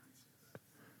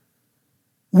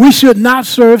 we should not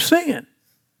serve sin.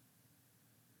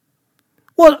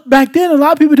 Well, back then, a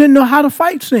lot of people didn't know how to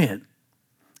fight sin.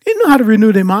 They didn't know how to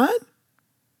renew their mind.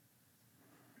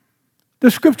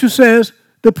 The scripture says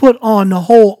to put on the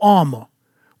whole armor.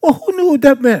 Well, who knew what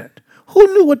that meant? Who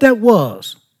knew what that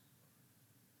was?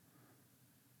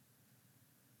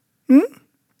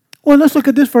 Well, let's look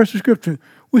at this verse of scripture.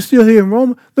 We're still here in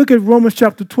Romans. Look at Romans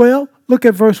chapter 12. Look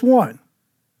at verse 1.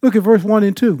 Look at verse 1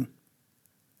 and 2.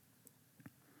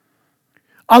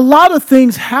 A lot of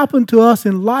things happen to us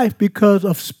in life because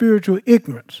of spiritual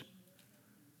ignorance.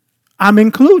 I'm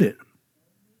included.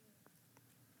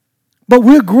 But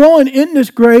we're growing in this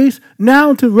grace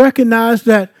now to recognize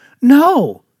that,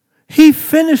 no, he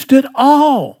finished it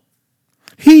all.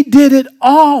 He did it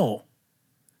all.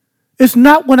 It's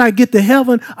not when I get to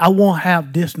heaven, I won't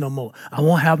have this no more. I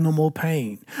won't have no more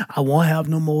pain. I won't have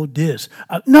no more this.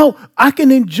 No, I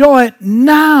can enjoy it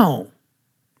now.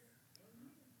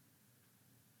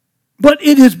 But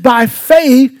it is by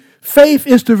faith. Faith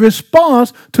is the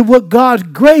response to what God's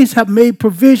grace have made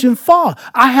provision for.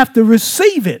 I have to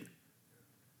receive it.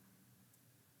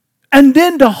 And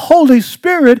then the Holy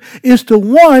Spirit is the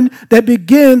one that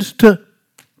begins to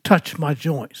touch my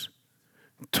joints,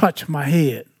 touch my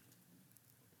head,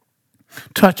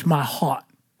 touch my heart.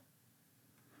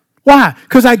 Why?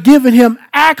 Because I've given him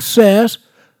access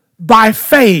by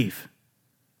faith.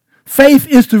 Faith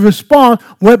is the response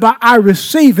whereby I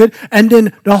receive it, and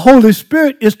then the Holy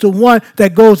Spirit is the one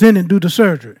that goes in and do the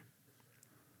surgery.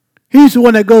 He's the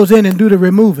one that goes in and do the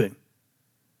removing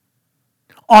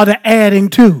or the adding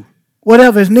to,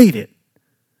 whatever is needed.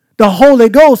 The Holy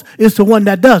Ghost is the one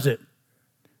that does it.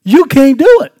 You can't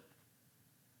do it.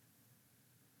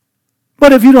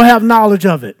 But if you don't have knowledge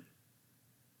of it,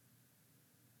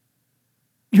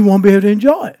 you won't be able to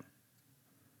enjoy it.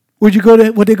 Would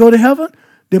they go to heaven?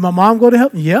 Did my mom go to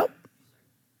heaven? Yep.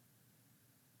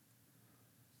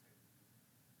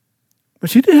 But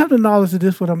she didn't have the knowledge of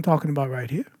this, what I'm talking about right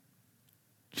here.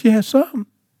 She had some.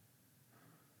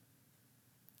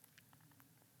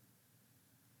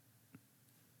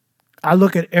 I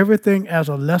look at everything as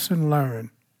a lesson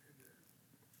learned.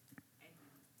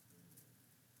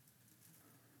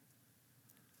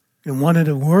 And one of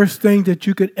the worst things that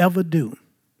you could ever do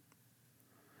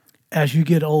as you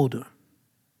get older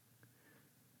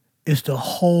is to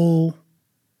hold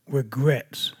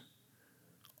regrets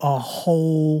or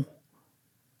hold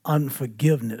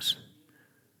unforgiveness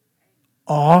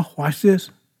or, watch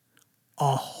this,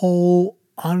 a whole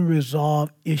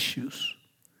unresolved issues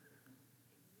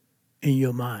in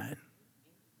your mind.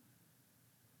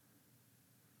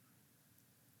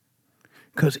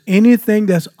 Because anything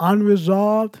that's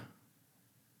unresolved,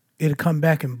 it'll come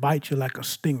back and bite you like a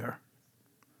stinger.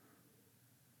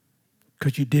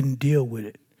 Because you didn't deal with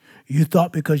it. You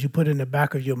thought because you put it in the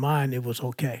back of your mind it was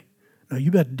okay. No,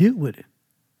 you better deal with it.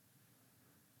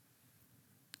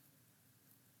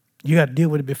 You got to deal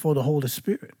with it before the Holy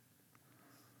Spirit.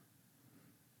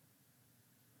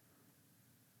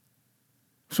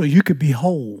 So you could be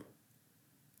whole.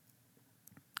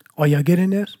 Are y'all getting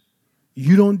this?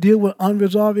 You don't deal with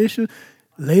unresolved issues,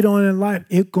 later on in life,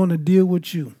 it's going to deal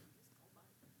with you.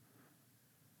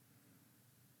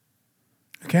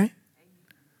 Okay?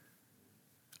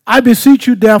 I beseech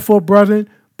you, therefore, brethren,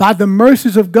 by the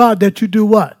mercies of God, that you do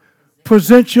what?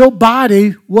 Present your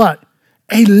body, what?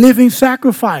 A living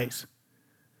sacrifice.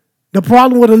 The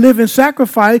problem with a living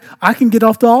sacrifice, I can get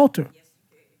off the altar.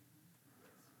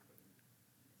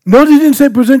 Notice he didn't say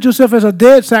present yourself as a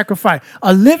dead sacrifice.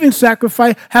 A living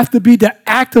sacrifice has to be the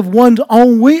act of one's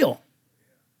own will.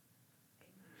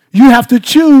 You have to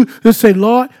choose to say,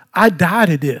 Lord, I die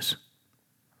to this.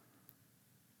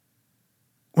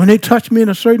 When they touch me in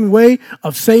a certain way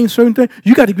of saying certain things,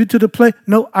 you got to get to the place.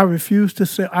 No, I refuse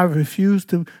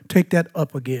to take that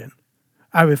up again.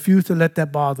 I refuse to let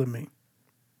that bother me.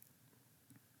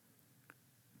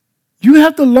 You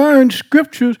have to learn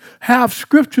scriptures, have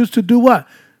scriptures to do what?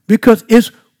 Because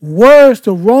it's words,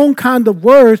 the wrong kind of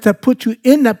words that put you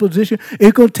in that position.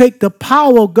 It's going to take the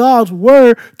power of God's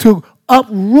word to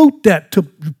uproot that, to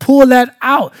pull that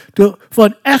out, for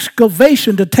an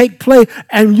excavation to take place,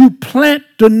 and you plant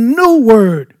the new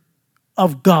word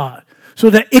of God so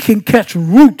that it can catch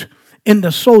root in the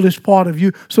soulish part of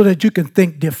you so that you can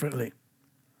think differently.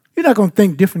 You're not going to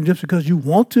think different just because you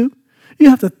want to. You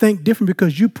have to think different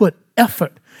because you put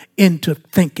effort into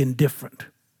thinking different.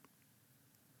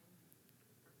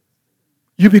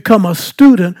 You become a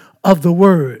student of the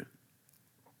word.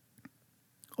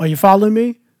 Are you following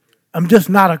me? I'm just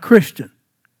not a Christian.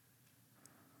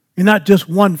 You're not just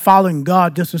one following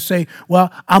God just to say,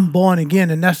 well, I'm born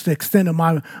again and that's the extent of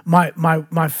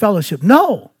my fellowship.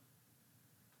 No.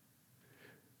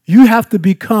 You have to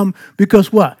become,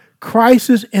 because what?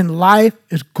 Crisis in life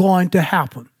is going to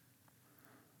happen.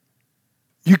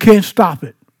 You can't stop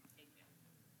it.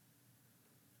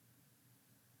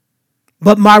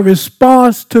 But my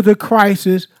response to the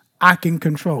crisis, I can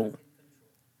control.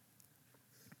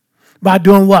 By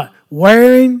doing what?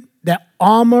 Wearing that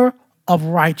armor of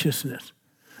righteousness.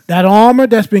 That armor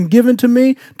that's been given to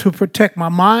me to protect my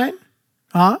mind,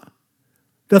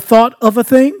 the thought of a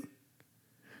thing,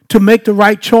 to make the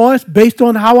right choice based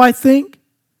on how I think.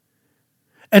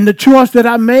 And the choice that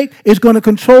I make is going to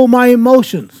control my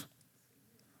emotions.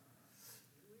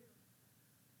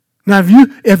 Now,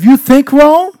 if you think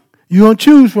wrong, you're going to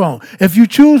choose wrong. If you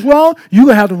choose wrong, you're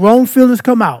going to have the wrong feelings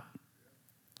come out.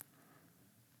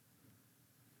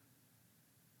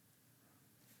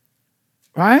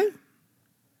 Right?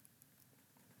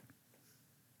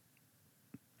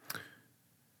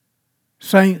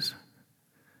 Saints,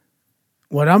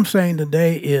 what I'm saying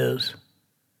today is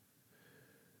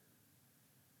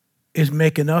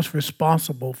making us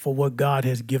responsible for what God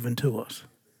has given to us.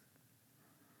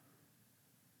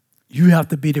 You have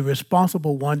to be the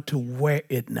responsible one to wear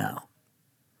it now,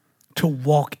 to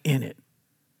walk in it.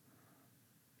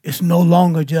 It's no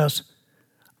longer just,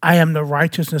 I am the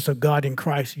righteousness of God in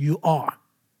Christ. You are.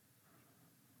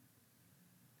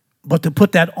 But to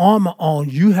put that armor on,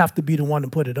 you have to be the one to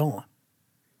put it on.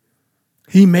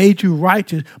 He made you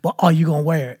righteous, but are you going to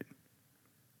wear it?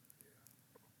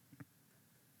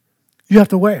 You have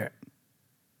to wear it.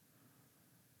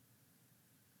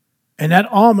 And that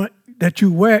armor that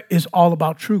you wear is all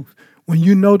about truth. When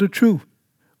you know the truth,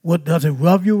 what does it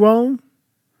rub you wrong?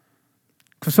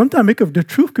 Because sometimes the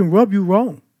truth can rub you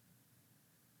wrong.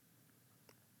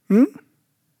 The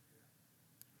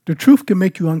truth can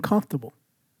make you uncomfortable.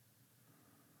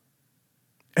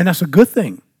 And that's a good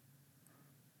thing.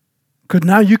 Because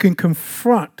now you can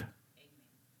confront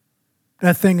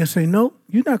that thing and say, no,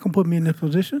 you're not going to put me in this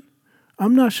position.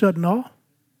 I'm not shutting off.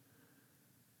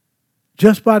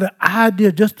 Just by the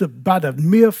idea, by the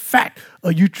mere fact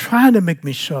of you trying to make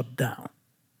me shut down.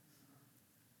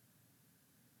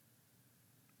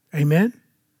 Amen?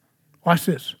 Watch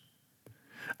this.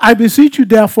 I beseech you,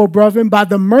 therefore, brethren, by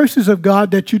the mercies of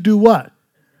God, that you do what?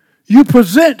 You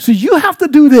present. So you have to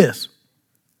do this.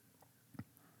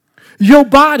 Your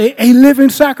body a living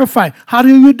sacrifice. How do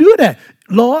you do that?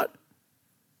 Lord,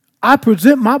 I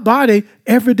present my body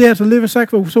every day as a living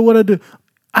sacrifice. So what I do?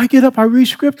 I get up, I read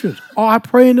scriptures, or I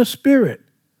pray in the Spirit.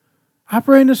 I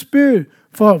pray in the Spirit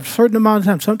for a certain amount of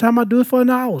time. Sometimes I do it for an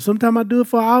hour. Sometimes I do it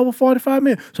for an hour, 45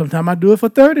 minutes. Sometimes I do it for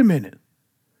 30 minutes.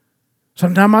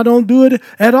 Sometimes I don't do it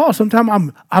at all.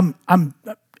 Sometimes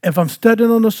if I'm studying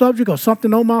on the subject or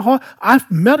something on my heart, I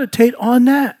meditate on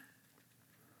that.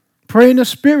 Pray in the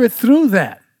Spirit through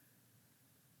that.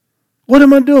 What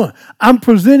am I doing? I'm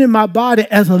presenting my body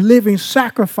as a living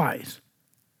sacrifice.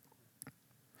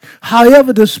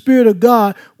 However, the Spirit of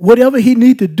God, whatever he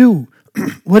needs to do,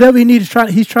 whatever he's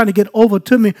trying to get over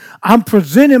to me, I'm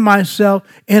presenting myself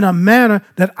in a manner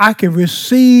that I can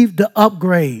receive the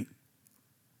upgrade.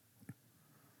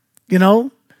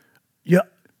 Most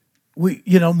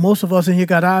of us in here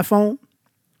got iPhone,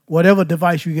 whatever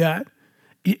device you got,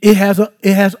 it has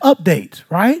updates,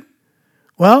 right?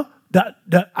 Well,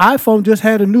 the iPhone just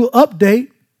had a new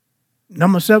update,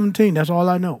 number 17. That's all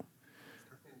I know.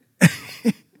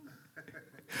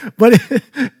 But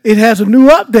it has a new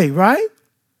update, right?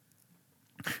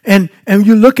 And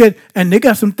you look at, and they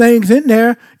got some things in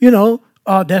there,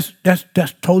 that's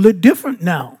totally different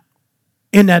now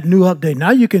in that new update.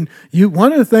 Now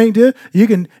one of the things is you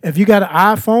can, if you got an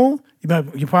iPhone,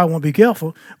 you probably won't be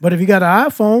careful, but if you got an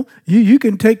iPhone, you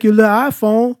can take your little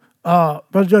iPhone,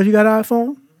 Brother George, you got an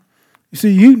iPhone? You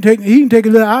see, he can take a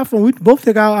little iPhone, we can both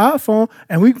take our iPhone,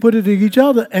 and we can put it to each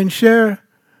other and share.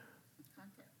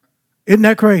 Isn't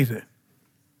that crazy?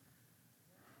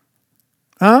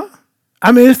 Huh?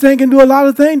 I mean, this thing can do a lot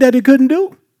of things that it couldn't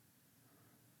do.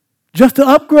 Just to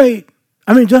upgrade.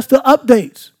 Just the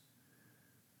updates.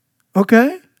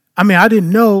 Okay? I didn't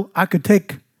know I could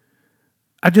take,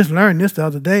 I just learned this the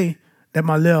other day, that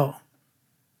my little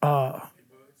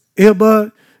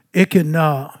earbud, it can,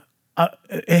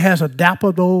 it has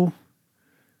adaptable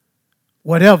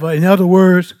whatever. In other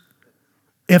words,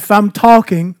 if I'm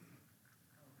talking,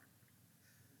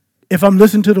 if I'm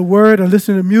listening to the word or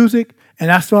listening to music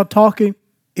and I start talking,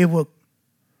 it will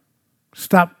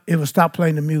stop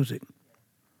playing the music.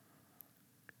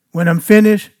 When I'm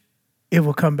finished, it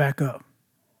will come back up.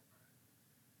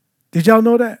 Did y'all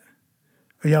know that?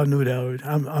 Or y'all knew that already?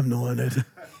 I'm knowing this.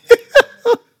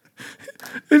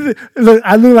 Look,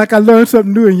 I look like I learned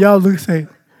something new and y'all look and say,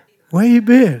 where you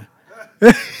been?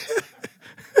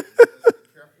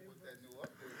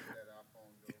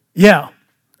 Yeah.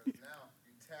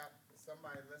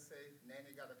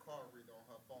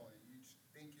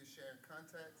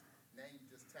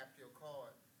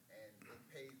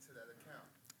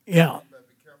 Yeah. Be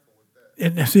careful with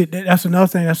that. And see, that's another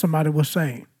thing that somebody was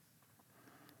saying.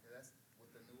 That's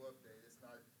with the new update. It's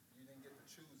not, you didn't get to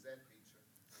choose that feature.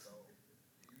 So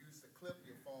you used to clip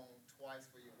your phone twice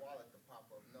for your wallet to pop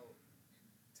up. No, you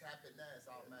tap it now, it's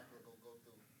automatically going to go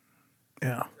through.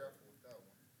 Yeah. Be careful with that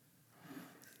one.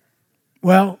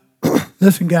 Well,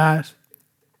 listen, guys.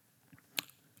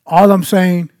 All I'm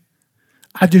saying,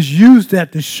 I just used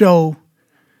that to show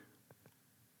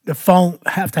the phone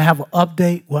have to have an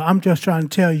update. Well, I'm just trying to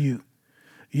tell you,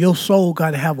 your soul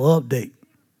got to have an update.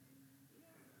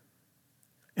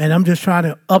 And I'm just trying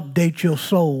to update your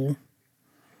soul.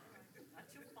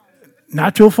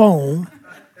 Not your phone,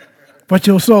 but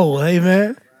your soul.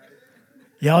 Amen.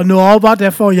 Y'all know all about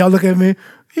that phone. Y'all look at me.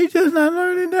 He just not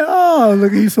learning that. Oh,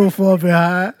 look, he's so far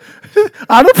behind.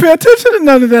 I don't pay attention to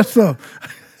none of that stuff.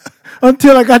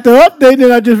 Until I got the update,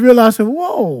 then I just realized,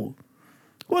 whoa,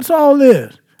 what's all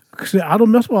this? I don't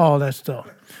mess with all that stuff.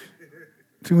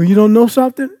 See, when you don't know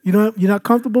something, you're not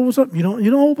comfortable with something, you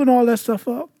don't open all that stuff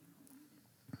up.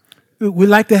 We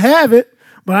like to have it,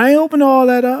 but I ain't open all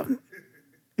that up.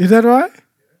 Is that right?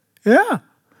 Yeah.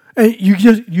 And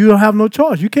you don't have no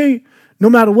choice. You can't, no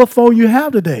matter what phone you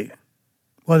have today,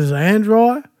 whether it's an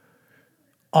Android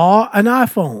or an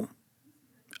iPhone,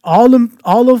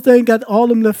 all those things got all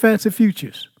them little fancy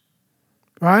features,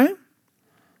 right?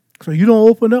 So you don't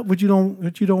open up what you don't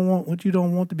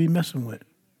want to be messing with.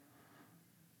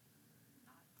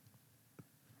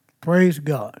 Praise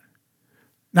God.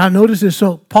 Now notice this.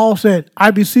 So Paul said, I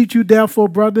beseech you therefore,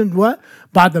 brethren, what?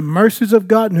 By the mercies of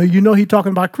God. Now you know he's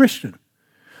talking about Christian.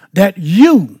 That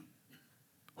you,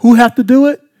 who have to do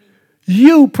it?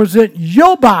 You present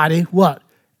your body, what?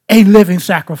 A living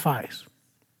sacrifice.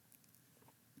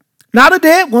 Not a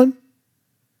dead one.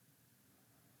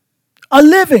 A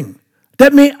living.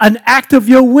 That means an act of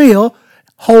your will,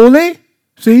 holy.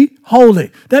 See,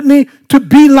 holy. That means to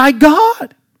be like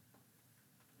God.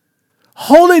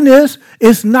 Holiness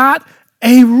is not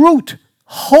a root.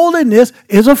 Holiness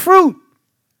is a fruit.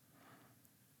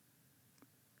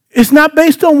 It's not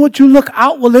based on what you look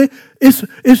outwardly. It's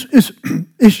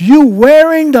you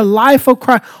wearing the life of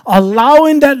Christ,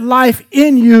 allowing that life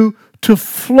in you to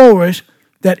flourish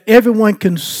that everyone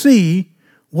can see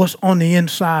what's on the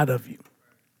inside of you.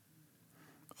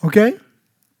 Okay?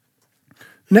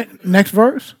 Next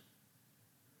verse.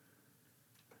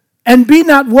 And be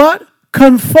not what?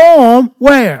 Conform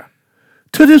where?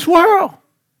 To this world.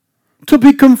 To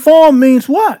be conformed means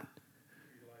what?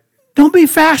 Don't be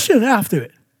fashioned after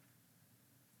it.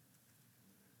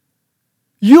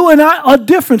 You and I are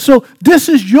different. So this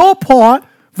is your part,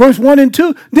 verse 1 and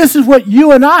 2. This is what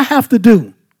you and I have to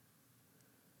do.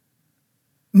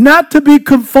 Not to be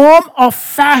conformed or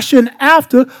fashioned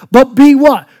after, but be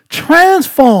what?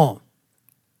 Transformed.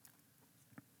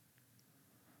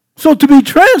 So to be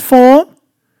transformed,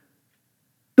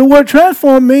 the word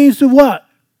transform means to what?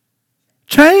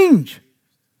 Change.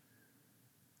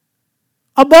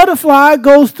 A butterfly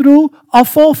goes through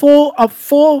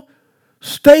four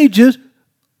stages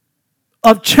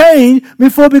of change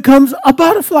before it becomes a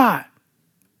butterfly.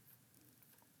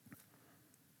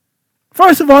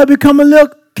 First of all, it becomes a little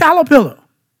caterpillar,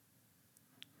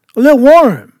 a little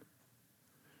worm.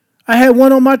 I had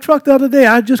one on my truck the other day.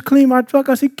 I just cleaned my truck.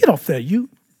 I said, get off there, you.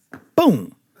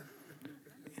 Boom.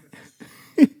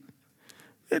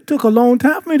 It took a long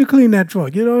time for me to clean that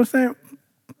truck. You know what I'm saying?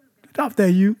 Get off there,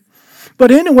 you.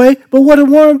 But anyway, but what a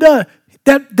worm does,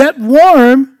 that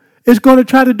worm is going to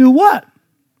try to do what?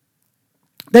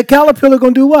 That caterpillar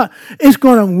going to do what? It's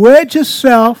going to wedge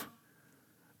itself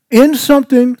in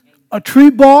something, a tree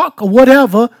bark or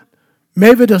whatever,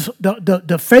 maybe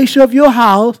the fascia of your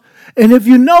house. And if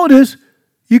you notice,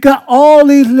 you got all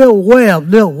these little webs,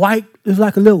 little white, it's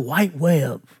like a little white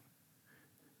web.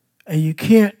 And you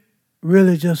can't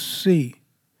really just see.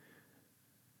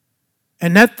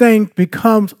 And that thing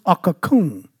becomes a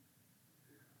cocoon.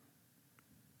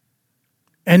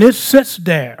 And it sits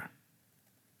there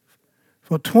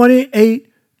for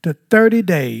 28 to 30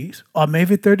 days, or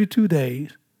maybe 32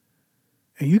 days,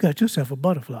 and you got yourself a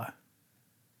butterfly.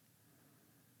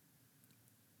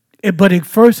 But at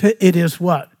first, it is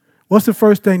what? What's the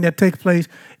first thing that takes place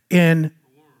in,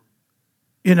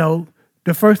 the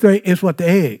first thing is what? The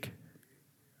egg,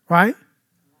 right?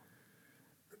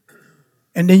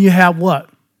 And then you have what?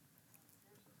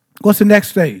 What's the next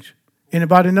stage?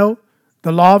 Anybody know?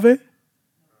 The larvae?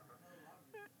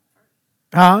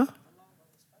 Huh?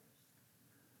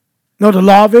 No, the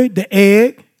larvae, the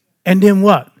egg, and then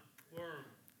what?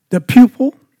 The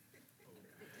pupil.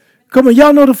 Come on,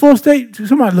 y'all know the fourth stage?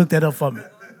 Somebody look that up for me.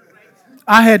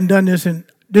 I hadn't done this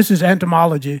this is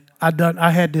entomology.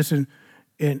 I had this in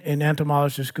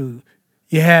entomology school.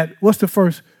 You had, what's the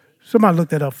first? Somebody look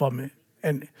that up for me.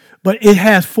 But it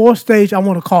has 4 stages. I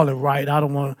want to call it right. I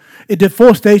don't want to. The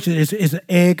 4 stages is an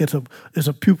egg, it's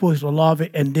a pupil, it's a larva,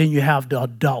 and then you have the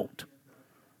adult.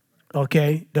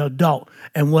 Okay, the adult.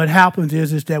 And what happens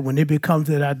is that when it becomes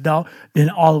an adult, then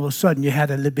all of a sudden you had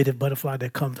a little bitty butterfly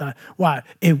that comes out. Why?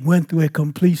 It went through a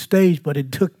complete stage, but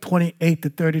it took 28 to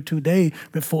 32 days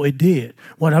before it did.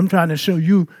 What I'm trying to show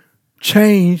you,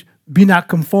 change, be not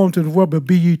conformed to the world, but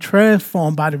be ye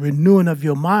transformed by the renewing of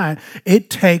your mind. It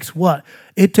takes what?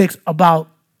 It takes about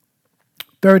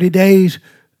 30 days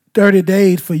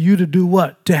for you to do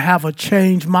what? To have a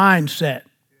changed mindset.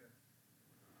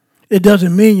 It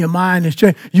doesn't mean your mind is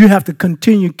changed. You have to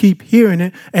continue to keep hearing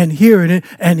it and hearing it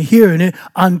and hearing it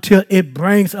until it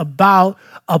brings about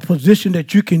a position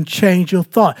that you can change your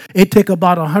thought. It takes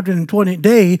about 120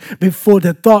 days before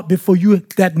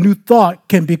that new thought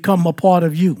can become a part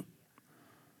of you.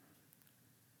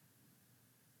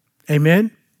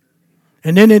 Amen.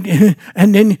 And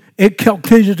then it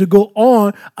continues to go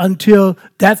on until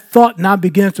that thought now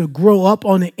begins to grow up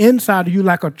on the inside of you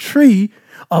like a tree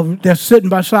that's sitting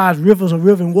beside rivers of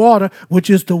living water, which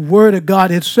is the word of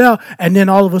God itself. And then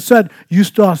all of a sudden, you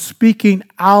start speaking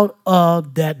out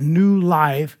of that new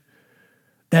life,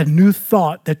 that new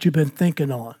thought that you've been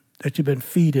thinking on, that you've been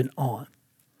feeding on.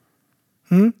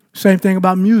 Same thing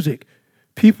about music.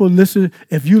 People listen,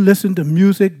 if you listen to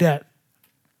music that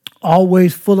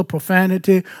always full of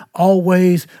profanity,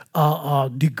 always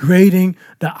degrading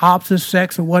the opposite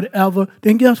sex or whatever,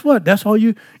 then guess what? That's all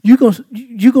you're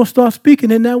gonna start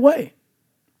speaking in that way.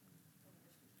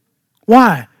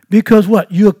 Why? Because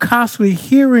what? You're constantly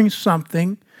hearing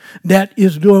something that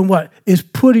is doing what? Is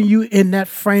putting you in that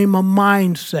frame of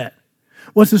mindset.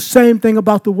 What's the same thing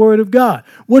about the Word of God?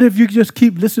 What if you just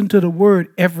keep listening to the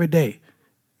Word every day?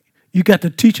 You got the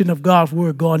teaching of God's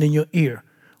Word going in your ear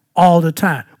all the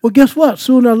time. Well, guess what?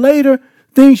 Sooner or later,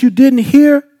 things you didn't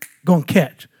hear, gonna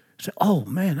catch. Say, oh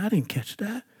man, I didn't catch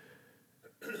that.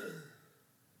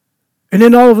 And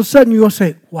then all of a sudden you're gonna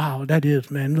say, wow, that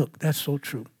is, man, look, that's so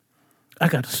true. I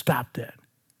got to stop that.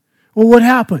 Well, what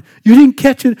happened? You didn't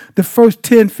catch it the first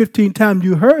 10, 15 times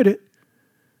you heard it,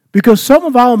 Because some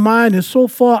of our mind is so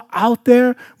far out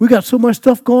there, we got so much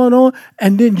stuff going on,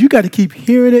 and then you got to keep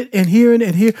hearing it and hearing it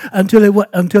and hearing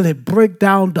until it break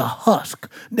down the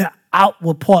husk, the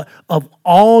outward part of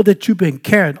all that you've been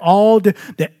carrying, all the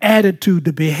attitude,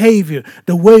 the behavior,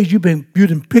 the ways you've been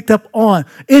picked up on.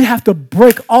 It has to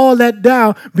break all that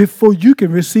down before you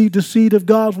can receive the seed of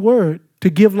God's word to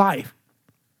give life.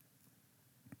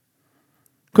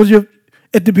 Because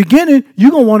at the beginning,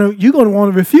 you're gonna want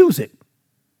to refuse it.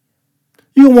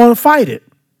 You're going to want to fight it.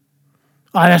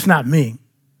 Oh, that's not me.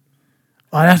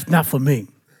 Oh, that's not for me.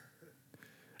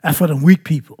 That's for the weak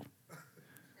people.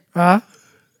 Huh?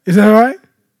 Is that right?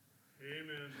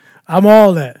 Amen. I'm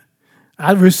all that.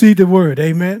 I received the word.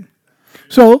 Amen.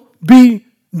 So be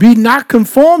not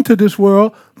conformed to this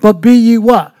world, but be ye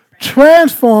what?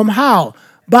 Transformed how?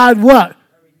 By what?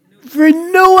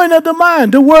 Renewing of the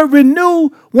mind. The word renew,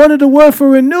 one of the words for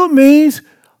renew means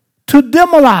to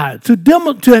demolish,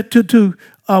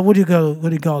 what do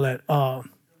you call that?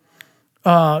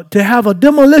 To have a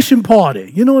demolition party.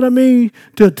 You know what I mean?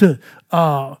 To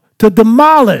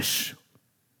demolish.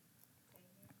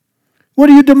 What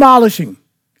are you demolishing?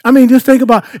 I mean, just think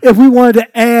about if we wanted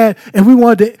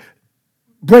to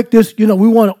break this, we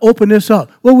want to open this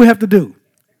up. What do we have to do?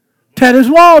 Tear this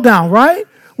wall down, right?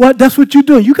 Well, that's what you're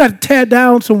doing. You got to tear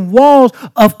down some walls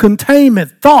of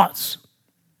containment, thoughts.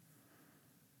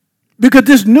 Because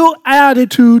this new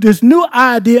attitude, this new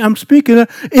idea I'm speaking of,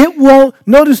 it won't,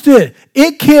 notice this,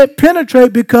 it can't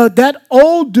penetrate because that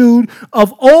old dude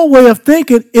of old way of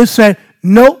thinking is saying,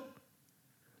 nope,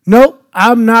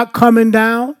 I'm not coming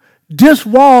down. This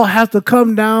wall has to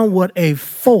come down with a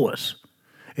force.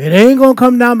 It ain't going to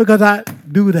come down because I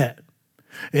do that.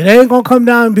 It ain't going to come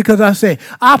down because I say,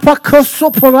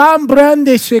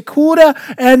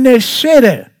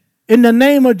 in the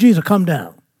name of Jesus, come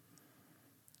down.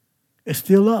 It's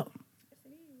still up.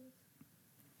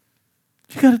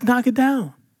 You got to knock it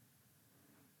down.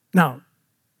 Now,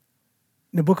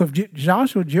 in the book of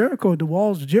Joshua, Jericho, the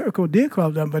walls of Jericho did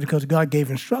come down because God gave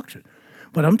instruction.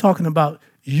 But I'm talking about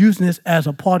using this as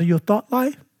a part of your thought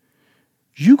life.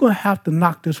 You're going to have to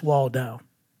knock this wall down.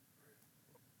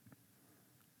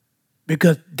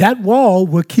 Because that wall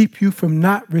will keep you from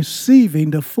not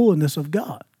receiving the fullness of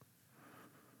God.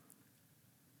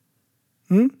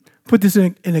 Put this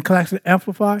in the Classic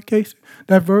Amplified case,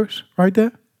 that verse right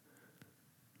there.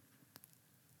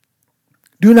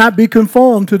 Do not be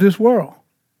conformed to this world,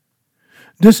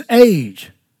 this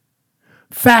age,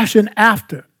 fashion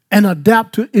after, and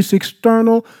adapt to its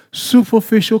external,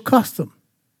 superficial custom.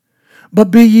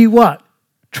 But be ye what?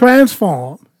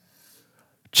 Transformed,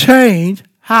 change,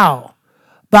 how?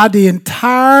 By the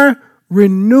entire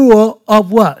renewal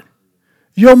of what?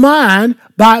 Your mind,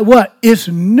 by what? Its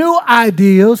new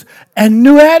ideals and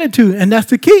new attitude. And that's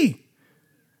the key.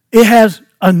 It has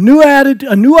a new attitude,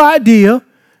 a new idea.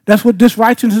 That's what this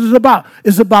righteousness is about.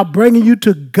 It's about bringing you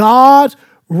to God's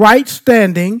right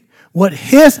standing, what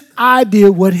his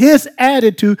idea, what his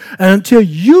attitude, and until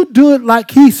you do it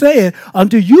like he said,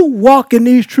 until you walk in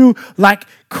these truths like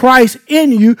Christ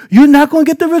in you, you're not going to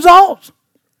get the results.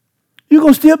 You're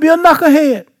going to still be a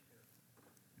knucklehead.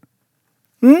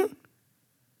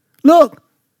 Look,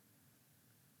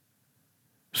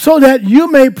 so that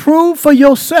you may prove for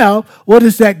yourself what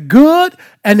is that good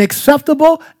and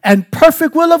acceptable and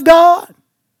perfect will of God.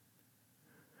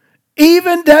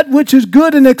 Even that which is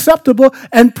good and acceptable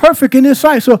and perfect in his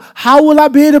sight. So how will I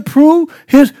be able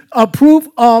to prove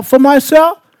for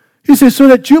myself? He says, so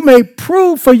that you may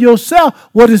prove for yourself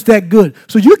what is that good.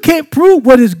 So you can't prove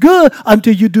what is good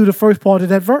until you do the first part of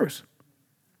that verse.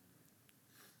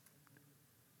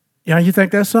 Yeah, you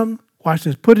think that's something? Watch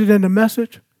this. Put it in the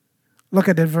Message. Look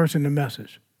at that verse in the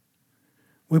Message.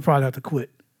 We probably have to quit.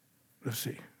 Let's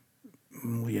see.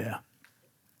 Yeah.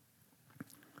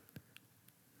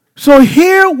 So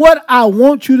hear what I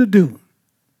want you to do.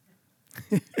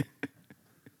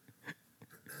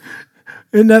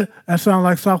 Isn't that sounds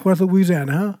like Southwest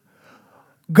Louisiana, huh?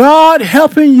 God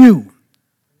helping you.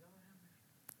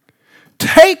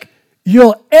 Take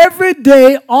your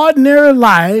everyday, ordinary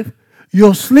life,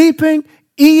 your sleeping,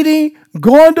 eating,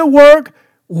 going to work,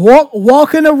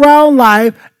 walking around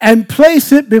life, and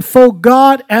place it before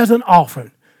God as an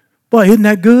offering. Boy, isn't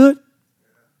that good?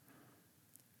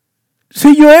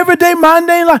 See, your everyday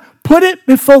mundane life, put it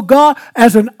before God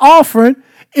as an offering.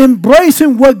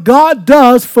 Embracing what God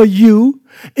does for you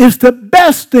is the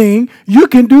best thing you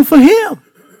can do for him,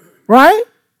 right?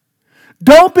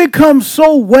 Don't become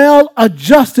so well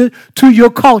adjusted to your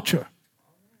culture.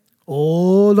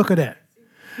 Oh, look at that.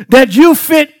 That you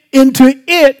fit into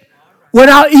it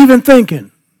without even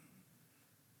thinking.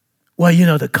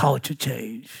 Well, the culture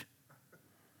changed.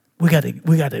 We got to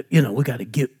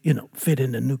get, fit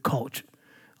in the new culture.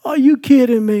 Are you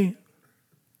kidding me?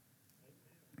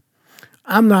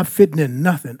 I'm not fitting in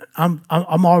nothing. I'm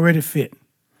already fit.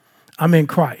 I'm in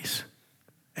Christ.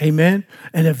 Amen.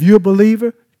 And if you're a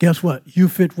believer, guess what? You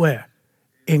fit where?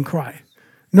 In Christ.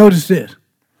 Notice this.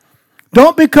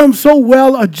 Don't become so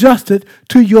well adjusted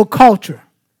to your culture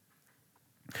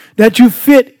that you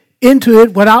fit into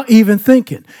it without even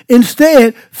thinking.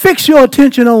 Instead, fix your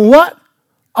attention on what?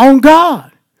 On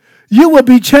God. You will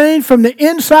be changed from the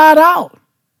inside out.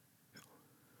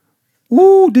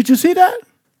 Ooh, did you see that?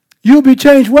 You'll be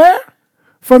changed where?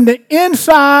 From the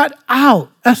inside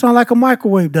out. That sounds like a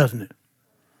microwave, doesn't it?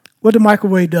 What the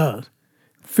microwave does?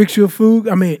 Fix your food.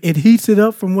 It heats it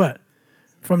up from what?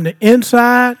 From the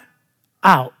inside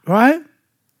out, right?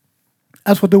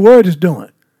 That's what the word is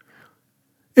doing.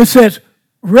 It says,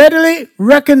 readily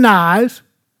recognize.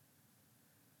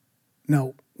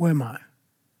 No, where am I?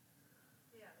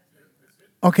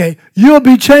 Okay, you'll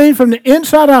be changed from the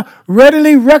inside out.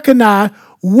 Readily recognize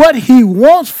what he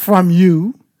wants from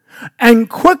you and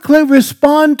quickly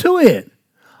respond to it.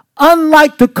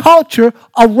 Unlike the culture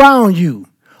around you,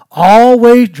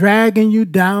 always dragging you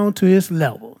down to its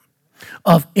level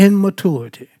of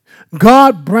immaturity.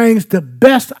 God brings the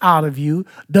best out of you,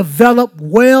 develop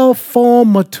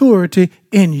well-formed maturity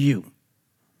in you.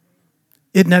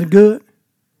 Isn't that good?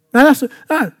 Now,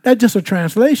 that's just a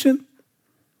translation.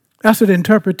 That's an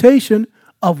interpretation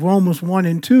of Romans 1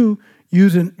 and 2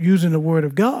 using the word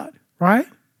of God, right?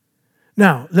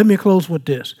 Now, let me close with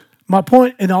this. My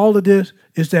point in all of this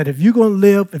is that if you're going to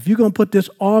live, if you're going to put this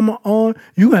armor on,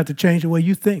 you're going to have to change the way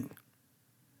you think.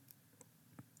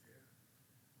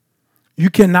 You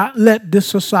cannot let this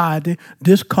society,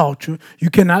 this culture,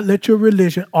 you cannot let your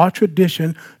religion or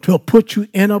tradition to put you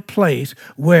in a place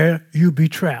where you be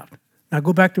trapped. Now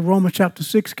go back to Romans chapter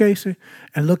 6, Casey,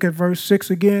 and look at verse 6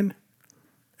 again,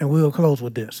 and we'll close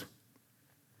with this.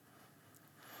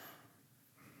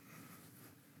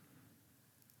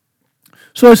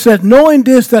 So it says, knowing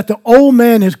this, that the old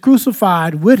man is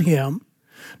crucified with him,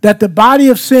 that the body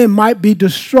of sin might be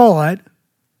destroyed,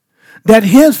 that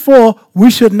henceforth we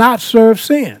should not serve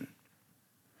sin.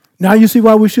 Now you see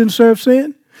why we shouldn't serve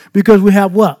sin? Because we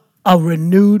have what? A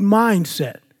renewed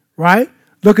mindset, right?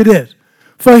 Look at this.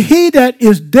 For he that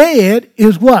is dead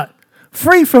is what?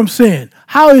 Free from sin.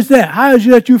 How is that? How is it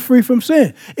that you're free from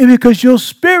sin? It's because your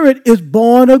spirit is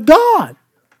born of God.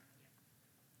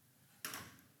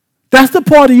 That's the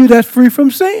part of you that's free from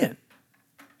sin.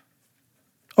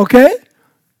 Okay?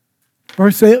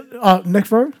 Next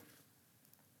verse.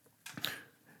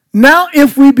 Now,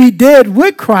 if we be dead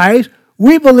with Christ,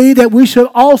 we believe that we should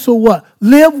also what?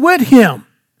 Live with him.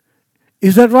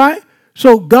 Is that right?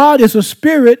 So God is a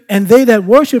spirit, and they that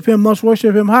worship him must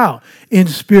worship him how? In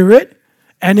spirit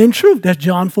and in truth. That's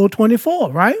John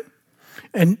 4:24, right?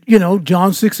 And,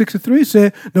 John 6:63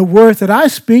 said, the words that I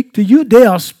speak to you, they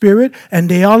are spirit and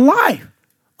they are life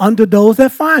unto those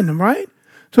that find them, right?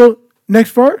 So,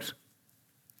 next verse.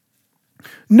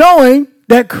 Knowing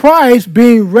that Christ,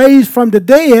 being raised from the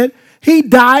dead, he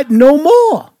died no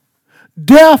more.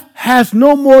 Death has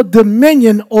no more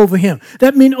dominion over him.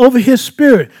 That means over his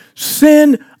spirit.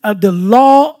 Sin, the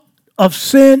law of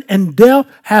sin and death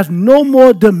has no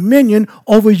more dominion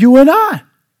over you and I.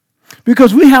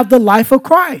 Because we have the life of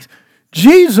Christ.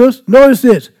 Jesus, notice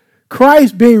this,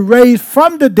 Christ being raised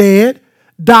from the dead,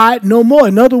 died no more.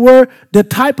 In other words, the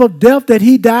type of death that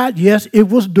he died, yes, it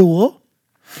was dual.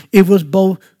 It was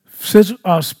both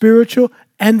spiritual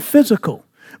and physical.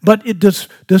 But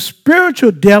the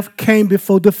spiritual death came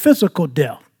before the physical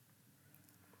death.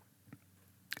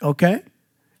 Okay?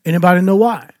 Anybody know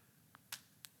why?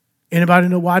 Anybody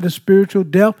know why the spiritual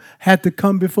death had to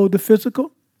come before the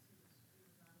physical?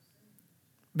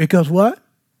 Because what?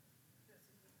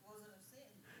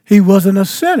 He wasn't a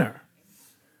sinner.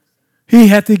 He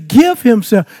had to give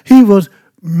himself. He was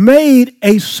made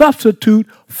a substitute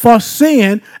for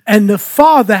sin, and the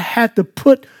Father had to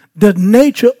put the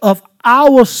nature of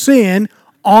our sin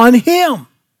on him.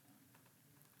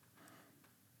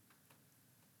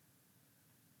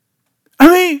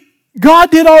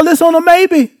 God did all this on a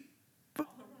maybe.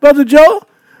 Brother Joe,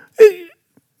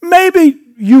 maybe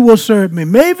you will serve me.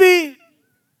 Maybe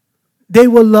they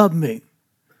will love me.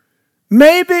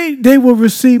 Maybe they will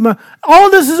receive my... All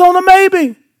this is on a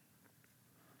maybe.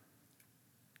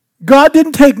 God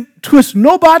didn't twist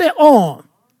nobody on.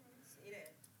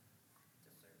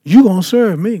 You gonna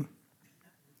serve me.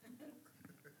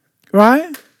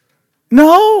 Right?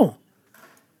 No.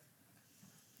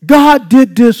 God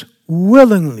did this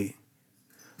willingly,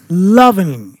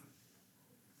 lovingly.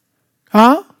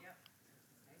 Huh?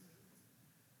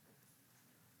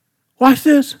 Watch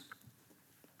this.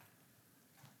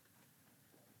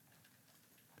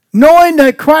 Knowing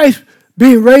that Christ,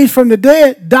 being raised from the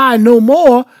dead, died no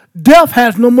more, death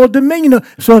has no more dominion.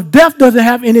 So if death doesn't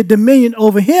have any dominion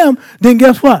over him, then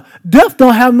guess what? Death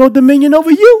don't have no dominion over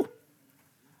you.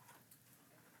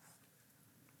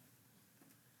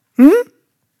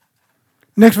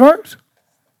 Next verse.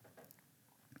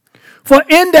 For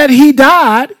in that he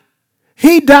died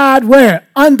where?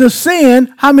 Under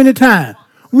sin, how many times?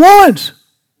 Once.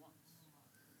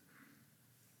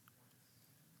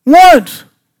 Once.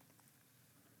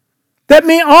 That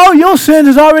means all your sin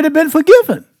has already been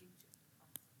forgiven.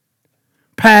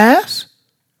 Past,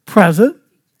 present,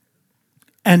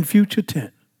 and future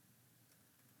tense.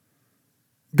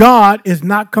 God is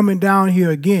not coming down here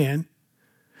again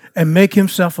and make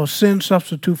himself a sin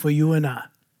substitute for you and I.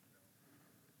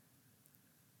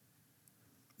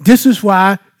 This is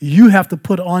why you have to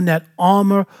put on that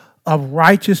armor of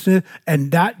righteousness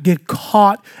and not get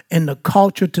caught in the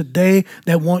culture today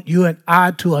that want you and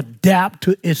I to adapt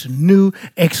to its new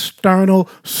external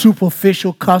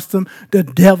superficial custom. The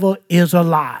devil is a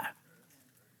lie.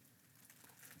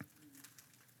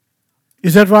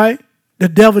 Is that right? The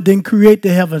devil didn't create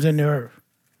the heavens and the earth.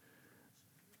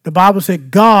 The Bible said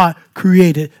God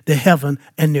created the heaven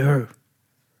and the earth.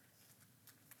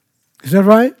 Is that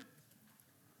right?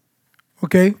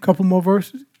 Okay, a couple more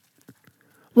verses.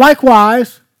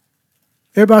 Likewise,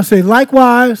 everybody say,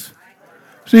 likewise.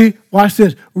 See, watch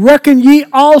this. Reckon ye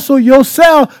also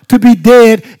yourself to be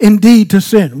dead indeed to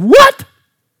sin. What?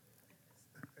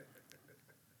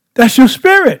 That's your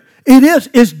spirit. It is.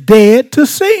 It's dead to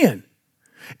sin.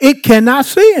 It cannot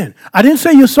sin. I didn't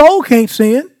say your soul can't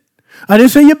sin. I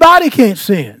didn't say your body can't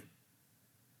sin.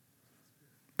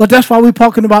 But that's why we're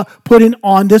talking about putting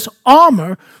on this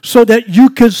armor so that you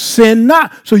can sin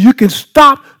not. So you can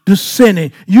stop the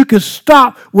sinning. You can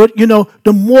stop with,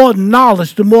 the more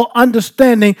knowledge, the more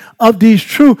understanding of these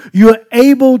truths. You're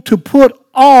able to put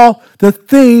off the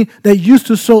thing that used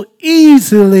to so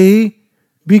easily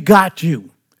begot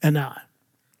you and I.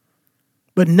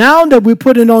 But now that we're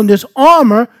putting on this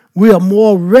armor, we are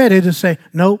more ready to say,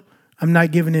 nope, I'm not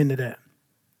giving in to that.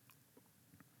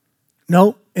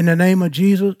 Nope, in the name of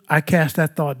Jesus, I cast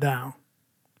that thought down.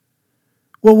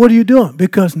 Well, what are you doing?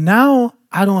 Because now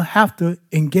I don't have to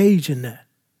engage in that.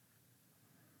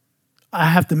 I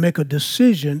have to make a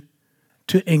decision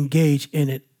to engage in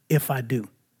it if I do.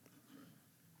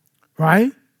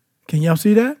 Right? Can y'all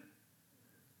see that?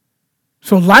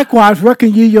 So likewise,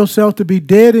 reckon ye yourself to be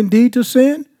dead indeed to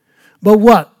sin, but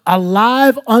what?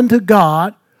 Alive unto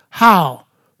God. How?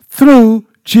 Through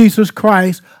Jesus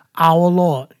Christ our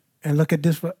Lord. And look at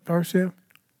this verse here.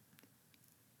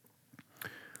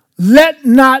 Let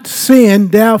not sin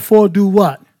therefore do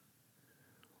what?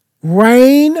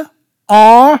 Reign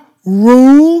or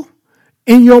rule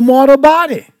in your mortal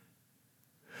body,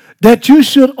 that you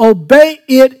should obey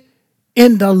it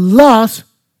in the lust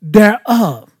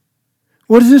thereof.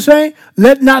 What does it say?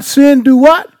 Let not sin do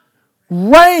what?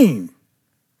 Reign.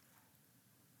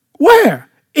 Where?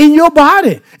 In your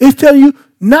body. It's telling you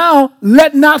now,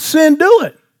 let not sin do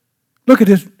it. Look at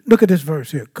this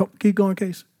verse here. Keep going,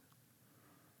 Casey.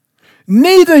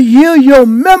 Neither yield your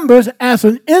members as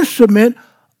an instrument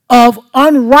of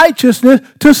unrighteousness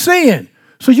to sin.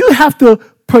 So you have to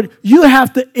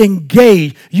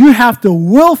engage. You have to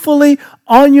willfully,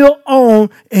 on your own,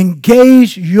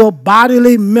 engage your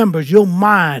bodily members, your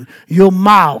mind, your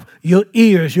mouth, your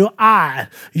ears, your eyes,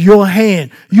 your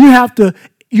hand. You have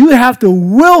to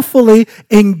willfully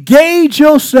engage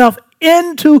yourself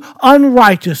into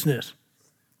unrighteousness.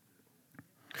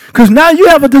 Because now you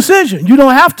have a decision. You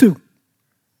don't have to.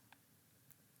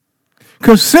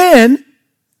 Because sin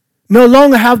no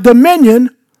longer have dominion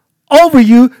over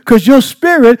you because your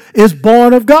spirit is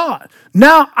born of God.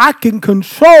 Now I can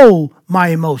control my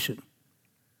emotion.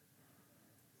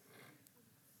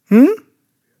 Can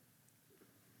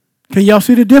y'all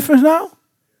see the difference now?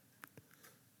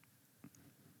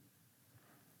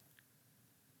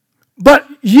 But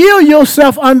yield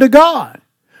yourself unto God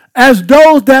as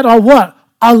those that are what?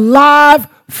 Alive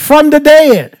from the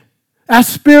dead. That's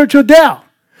spiritual death.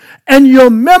 And your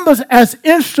members as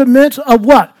instruments of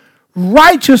what?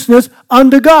 Righteousness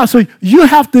unto God. So you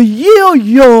have to yield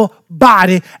your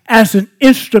body as an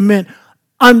instrument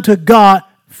unto God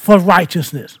for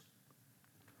righteousness.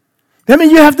 That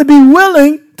means you have to be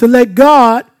willing to let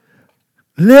God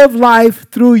live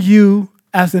life through you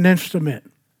as an instrument.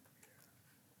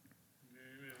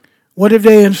 What if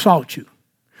they insult you?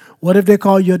 What if they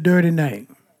call you a dirty name?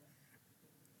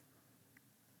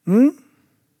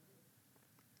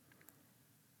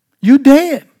 You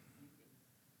dead.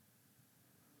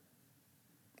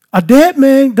 A dead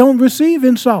man don't receive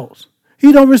insults.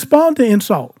 He don't respond to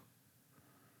insult.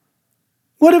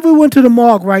 What if we went to the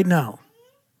morgue right now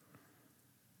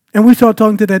and we start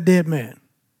talking to that dead man?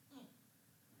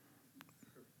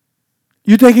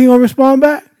 You think he's going to respond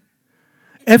back?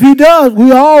 If he does,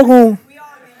 we all going to,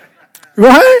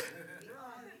 right?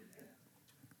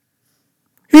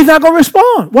 He's not going to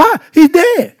respond. Why? He's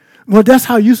dead. Well, that's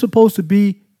how you're supposed to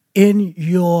be in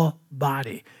your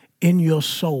body, in your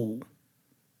soul.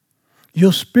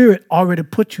 Your spirit already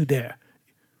put you there.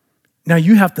 Now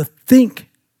you have to think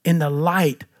in the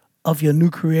light of your new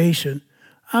creation.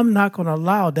 I'm not going to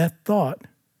allow that thought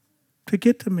to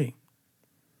get to me.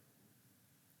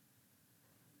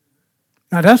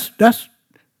 Now that's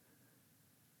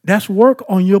work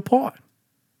on your part.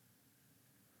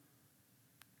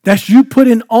 That's you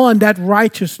putting on that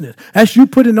righteousness. That's you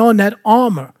putting on that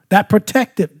armor, that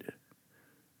protective,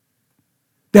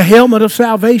 the helmet of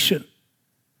salvation.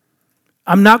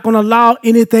 I'm not going to allow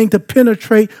anything to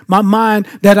penetrate my mind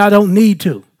that I don't need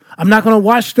to. I'm not going to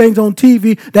watch things on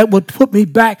TV that would put me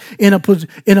back in a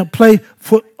place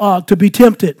for, to be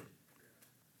tempted.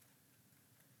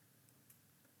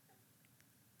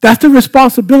 That's the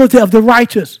responsibility of the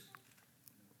righteous.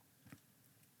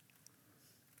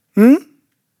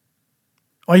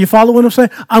 Are you following what I'm saying?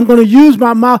 I'm going to use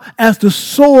my mouth as the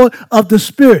sword of the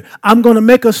Spirit. I'm going to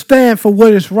make a stand for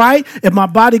what is right. If my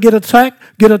body get attacked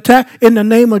in the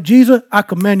name of Jesus, I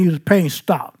command you to pain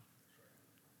stop.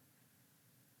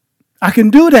 I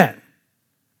can do that.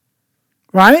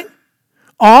 Right?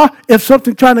 Or if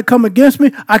something trying to come against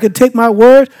me, I can take my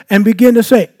words and begin to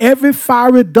say, every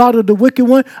fiery dart of the wicked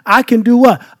one, I can do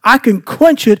what? I can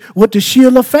quench it with the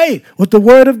shield of faith, with the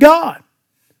word of God.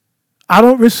 I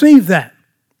don't receive that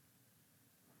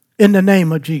in the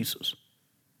name of Jesus.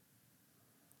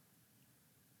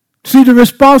 See, the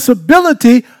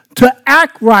responsibility to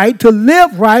act right, to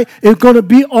live right, is going to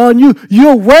be on you.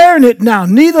 You're wearing it now.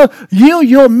 Neither yield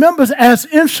your members as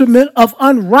instrument of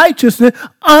unrighteousness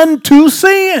unto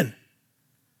sin,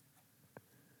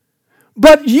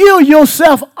 but yield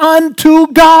yourself unto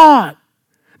God.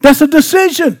 That's a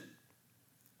decision.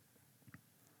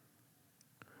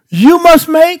 You must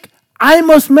make, I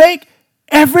must make,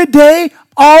 every day,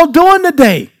 all during the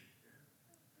day.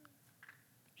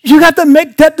 You got to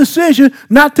make that decision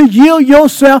not to yield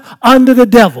yourself unto the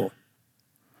devil,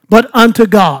 but unto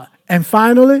God. And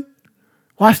finally,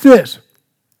 watch this.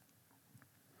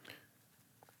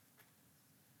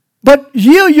 But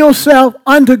yield yourself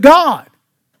unto God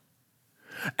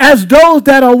as those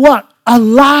that are what?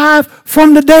 Alive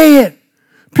from the dead.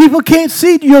 People can't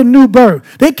see your new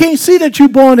birth. They can't see that you're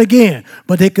born again,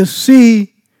 but they can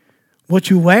see what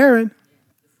you're wearing.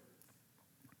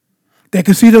 They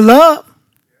can see the love.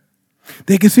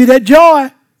 They can see that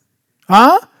joy.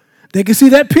 They can see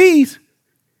that peace.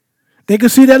 They can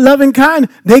see that loving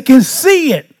kindness. They can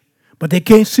see it, but they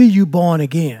can't see you born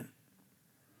again.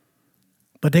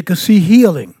 But they can see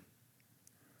healing.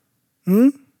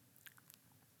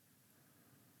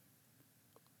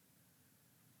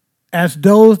 As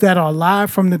those that are alive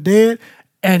from the dead,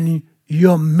 and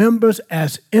your members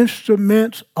as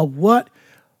instruments of what?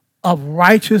 Of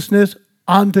righteousness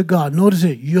unto God. Notice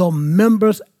it, your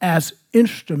members as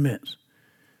instruments.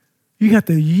 You have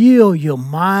to yield your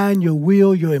mind, your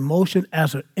will, your emotion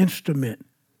as an instrument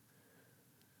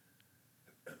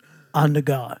unto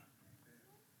God.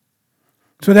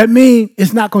 So that means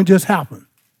it's not going to just happen.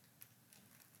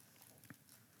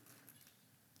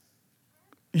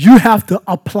 You have to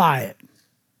apply it.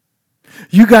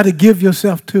 You got to give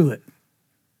yourself to it.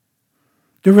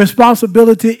 The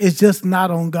responsibility is just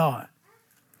not on God.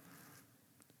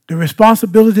 The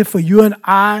responsibility for you and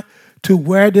I to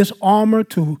wear this armor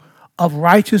of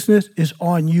righteousness is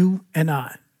on you and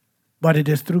I. But it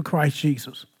is through Christ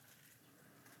Jesus.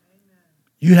 Amen.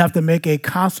 You have to make a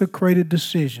consecrated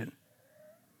decision.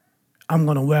 I'm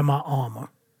going to wear my armor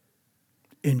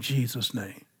in Jesus'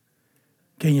 name.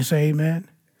 Can you say amen?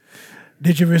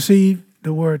 Did you receive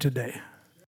the word today?